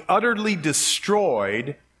shall be utterly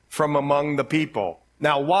destroyed from among the people.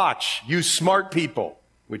 Now watch, you smart people,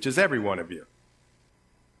 which is every one of you.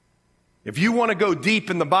 If you want to go deep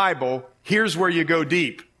in the Bible, here's where you go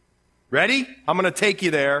deep. Ready? I'm going to take you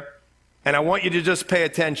there, and I want you to just pay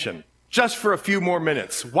attention. Just for a few more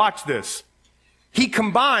minutes. Watch this. He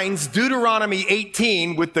combines Deuteronomy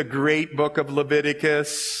 18 with the great book of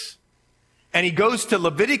Leviticus. And he goes to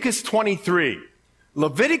Leviticus 23.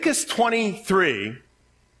 Leviticus 23,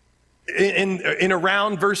 in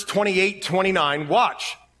around verse 28, 29,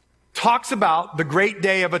 watch. talks about the great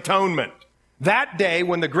day of atonement. That day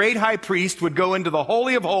when the great high priest would go into the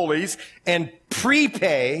Holy of Holies and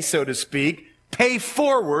prepay, so to speak, pay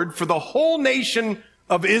forward for the whole nation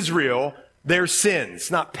of Israel their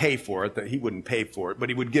sins. Not pay for it, that he wouldn't pay for it, but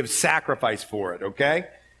he would give sacrifice for it, okay?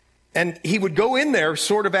 And he would go in there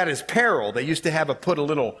sort of at his peril. They used to put a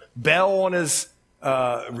little bell on his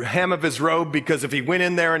hem of his robe, because if he went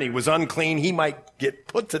in there and he was unclean, he might get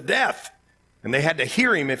put to death. And they had to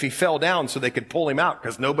hear him if he fell down so they could pull him out,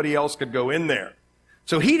 because nobody else could go in there.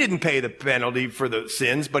 So he didn't pay the penalty for the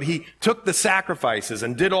sins, but he took the sacrifices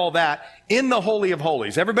and did all that in the Holy of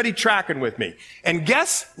Holies. Everybody tracking with me? And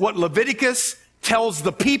guess what Leviticus tells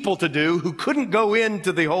the people to do who couldn't go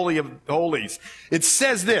into the Holy of Holies? It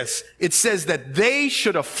says this. It says that they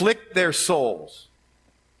should afflict their souls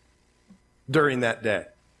during that day.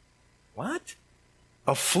 What?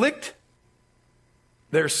 Afflict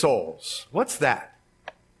their souls. What's that?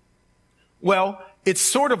 Well, it's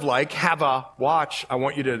sort of like watch, I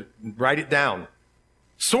want you to write it down.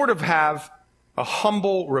 Sort of have a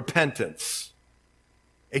humble repentance,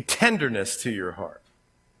 a tenderness to your heart.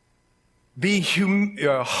 Be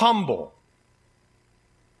humble.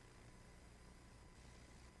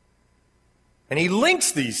 And he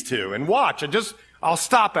links these two. And watch, I'll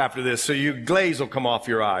stop after this so your glaze will come off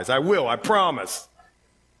your eyes. I will, I promise.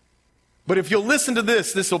 But if you'll listen to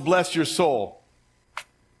this, this will bless your soul.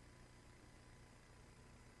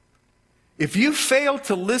 If you fail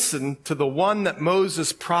to listen to the one that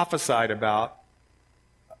Moses prophesied about,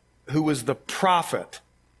 who was the prophet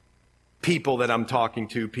people that I'm talking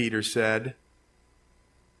to, Peter said,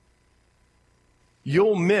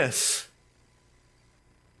 you'll miss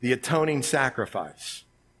the atoning sacrifice.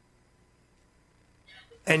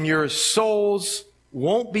 And your souls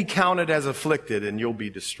won't be counted as afflicted, and you'll be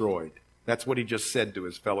destroyed. That's what he just said to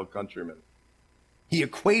his fellow countrymen. He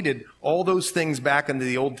equated all those things back into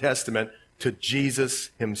the Old Testament to Jesus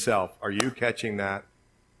himself. Are you catching that?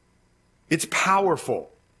 It's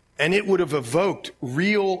powerful, and it would have evoked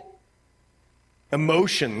real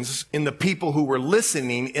emotions in the people who were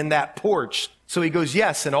listening in that porch. So he goes,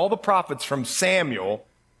 yes, and all the prophets from Samuel,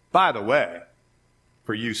 by the way,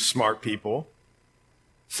 for you smart people,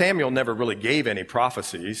 Samuel never really gave any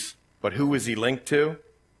prophecies, but who was he linked to?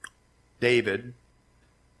 David.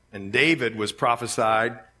 And David was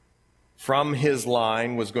prophesied from his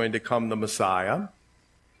line was going to come the Messiah.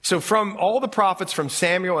 So from all the prophets from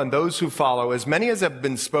Samuel and those who follow, as many as have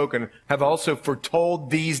been spoken, have also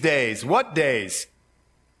foretold these days. What days?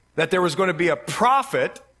 That there was going to be a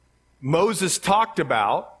prophet Moses talked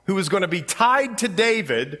about who was going to be tied to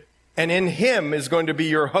David, and in him is going to be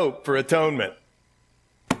your hope for atonement.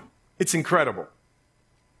 It's incredible.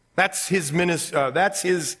 That's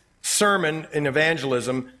his sermon in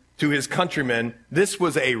evangelism to his countrymen. This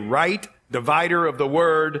was a right divider of the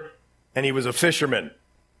word, and he was a fisherman.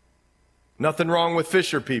 Nothing wrong with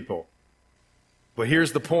fisher people. But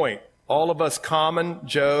here's the point. All of us common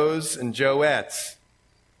Joes and Joettes,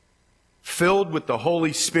 filled with the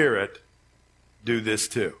Holy Spirit, do this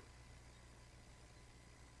too.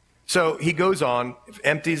 So he goes on,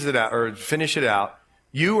 empties it out, or finish it out.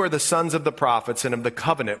 You are the sons of the prophets and of the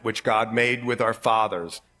covenant which God made with our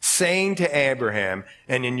fathers, saying to Abraham,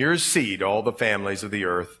 and in your seed all the families of the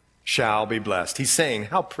earth shall be blessed. He's saying,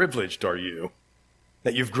 how privileged are you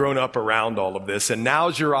that you've grown up around all of this, and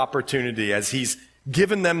now's your opportunity. As he's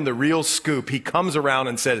given them the real scoop, he comes around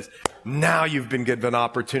and says, now you've been given an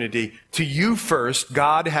opportunity. To you first,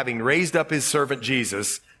 God, having raised up his servant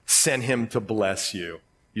Jesus, sent him to bless you.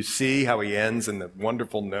 You see how he ends in the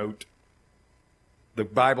wonderful note? The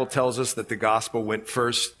Bible tells us that the gospel went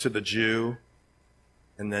first to the Jew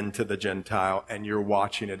and then to the Gentile, and you're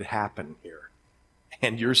watching it happen here.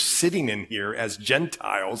 And you're sitting in here as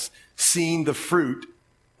Gentiles, seeing the fruit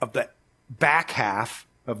of the back half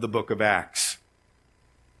of the book of Acts.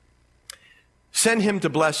 Send him to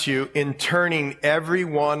bless you in turning every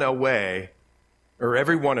one away, or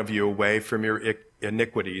every one of you away from your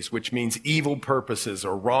iniquities, which means evil purposes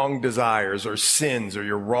or wrong desires or sins or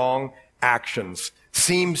your wrong actions.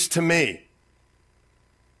 Seems to me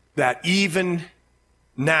that even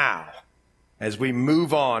now, as we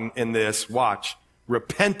move on in this, watch,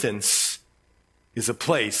 repentance is a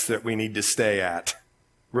place that we need to stay at.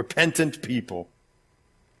 Repentant people.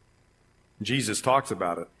 Jesus talks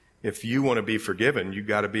about it. If you want to be forgiven, you've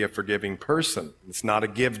got to be a forgiving person. It's not a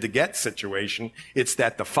give to get situation. It's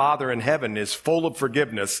that the Father in heaven is full of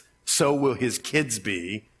forgiveness. So will his kids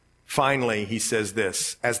be. Finally, he says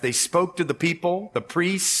this, as they spoke to the people, the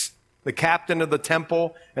priests, the captain of the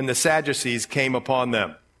temple, and the Sadducees came upon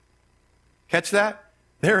them. Catch that?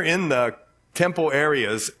 They're in the temple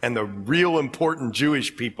areas and the real important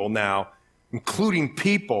Jewish people now, including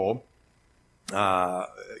people,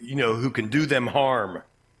 who can do them harm,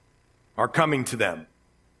 are coming to them,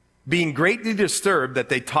 being greatly disturbed that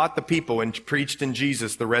they taught the people and preached in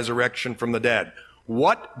Jesus the resurrection from the dead.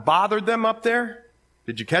 What bothered them up there?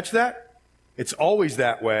 Did you catch that? It's always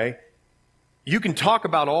that way. You can talk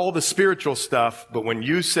about all the spiritual stuff, but when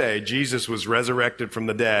you say Jesus was resurrected from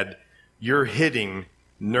the dead, you're hitting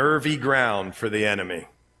nervy ground for the enemy.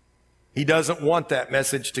 He doesn't want that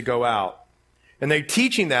message to go out. And they're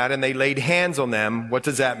teaching that, and they laid hands on them. What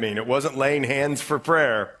does that mean? It wasn't laying hands for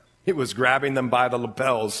prayer. It was grabbing them by the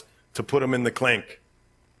lapels to put them in the clink.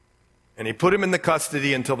 And he put him in the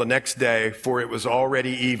custody until the next day, for it was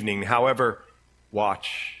already evening. However,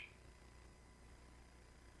 watch.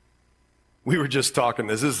 We were just talking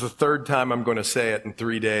this. This is the third time I'm going to say it in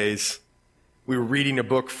 3 days. We were reading a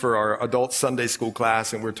book for our adult Sunday school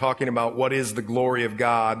class, and we're talking about what is the glory of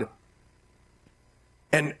God.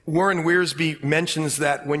 And Warren Wiersbe mentions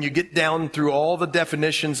that when you get down through all the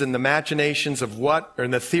definitions and the machinations of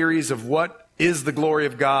and the theories of what is the glory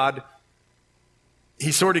of God,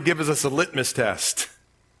 he sort of gives us a litmus test.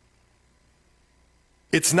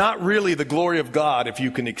 It's not really the glory of God if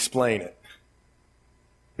you can explain it.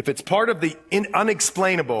 If it's part of the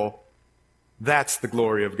unexplainable, that's the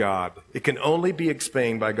glory of God. It can only be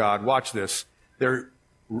explained by God. Watch this. They're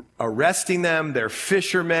arresting them. They're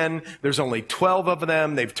fishermen. There's only 12 of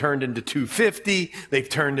them. They've turned into 250. They've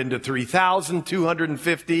turned into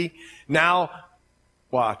 3,250. Now,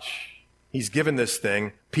 watch. He's given this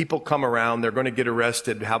thing. People come around. They're going to get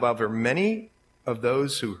arrested. However, many of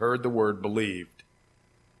those who heard the word believed.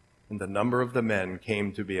 And the number of the men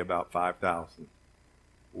came to be about 5,000.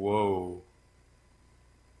 Whoa.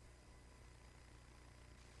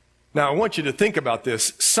 Now, I want you to think about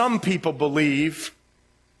this. Some people believe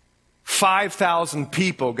 5,000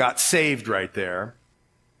 people got saved right there.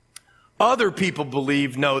 Other people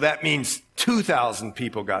believe, no, that means 2,000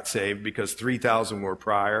 people got saved because 3,000 were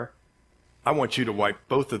prior. I want you to wipe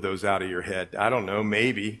both of those out of your head. I don't know,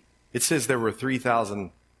 maybe. It says there were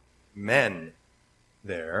 3,000 men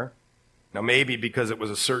there. Now, maybe because it was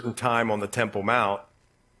a certain time on the Temple Mount.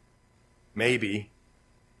 Maybe.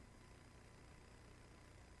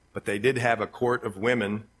 But they did have a court of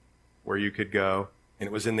women where you could go, and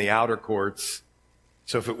it was in the outer courts.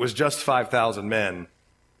 So if it was just 5,000 men,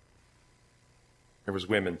 there was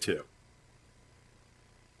women too.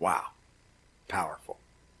 Wow. Powerful.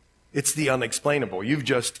 It's the unexplainable. You've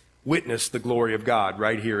just witnessed the glory of God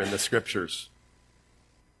right here in the scriptures.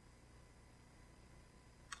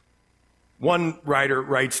 One writer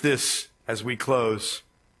writes this as we close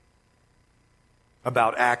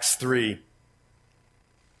about Acts 3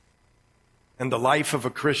 and the life of a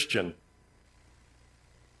Christian.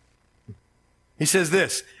 He says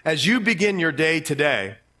this: as you begin your day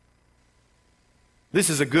today, this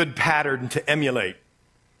is a good pattern to emulate.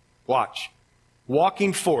 Watch.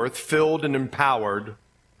 Walking forth, filled and empowered.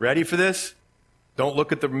 Ready for this? Don't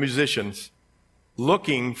look at the musicians.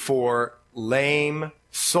 Looking for lame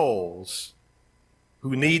souls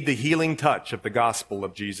who need the healing touch of the gospel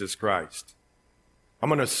of Jesus Christ. I'm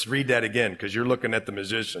going to read that again because you're looking at the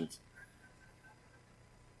musicians.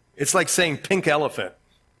 It's like saying pink elephant.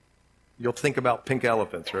 You'll think about pink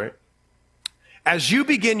elephants, right? As you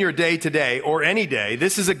begin your day today, or any day,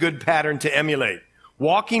 this is a good pattern to emulate.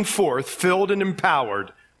 Walking forth, filled and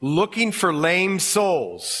empowered, looking for lame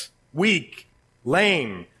souls, weak,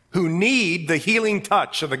 lame, who need the healing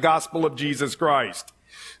touch of the gospel of Jesus Christ.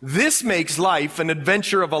 This makes life an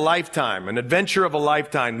adventure of a lifetime, an adventure of a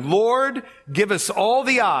lifetime. Lord, give us all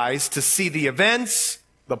the eyes to see the events,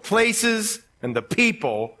 the places, and the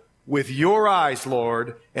people with your eyes,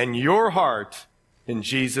 Lord, and your heart, in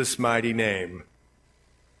Jesus' mighty name.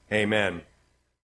 Amen.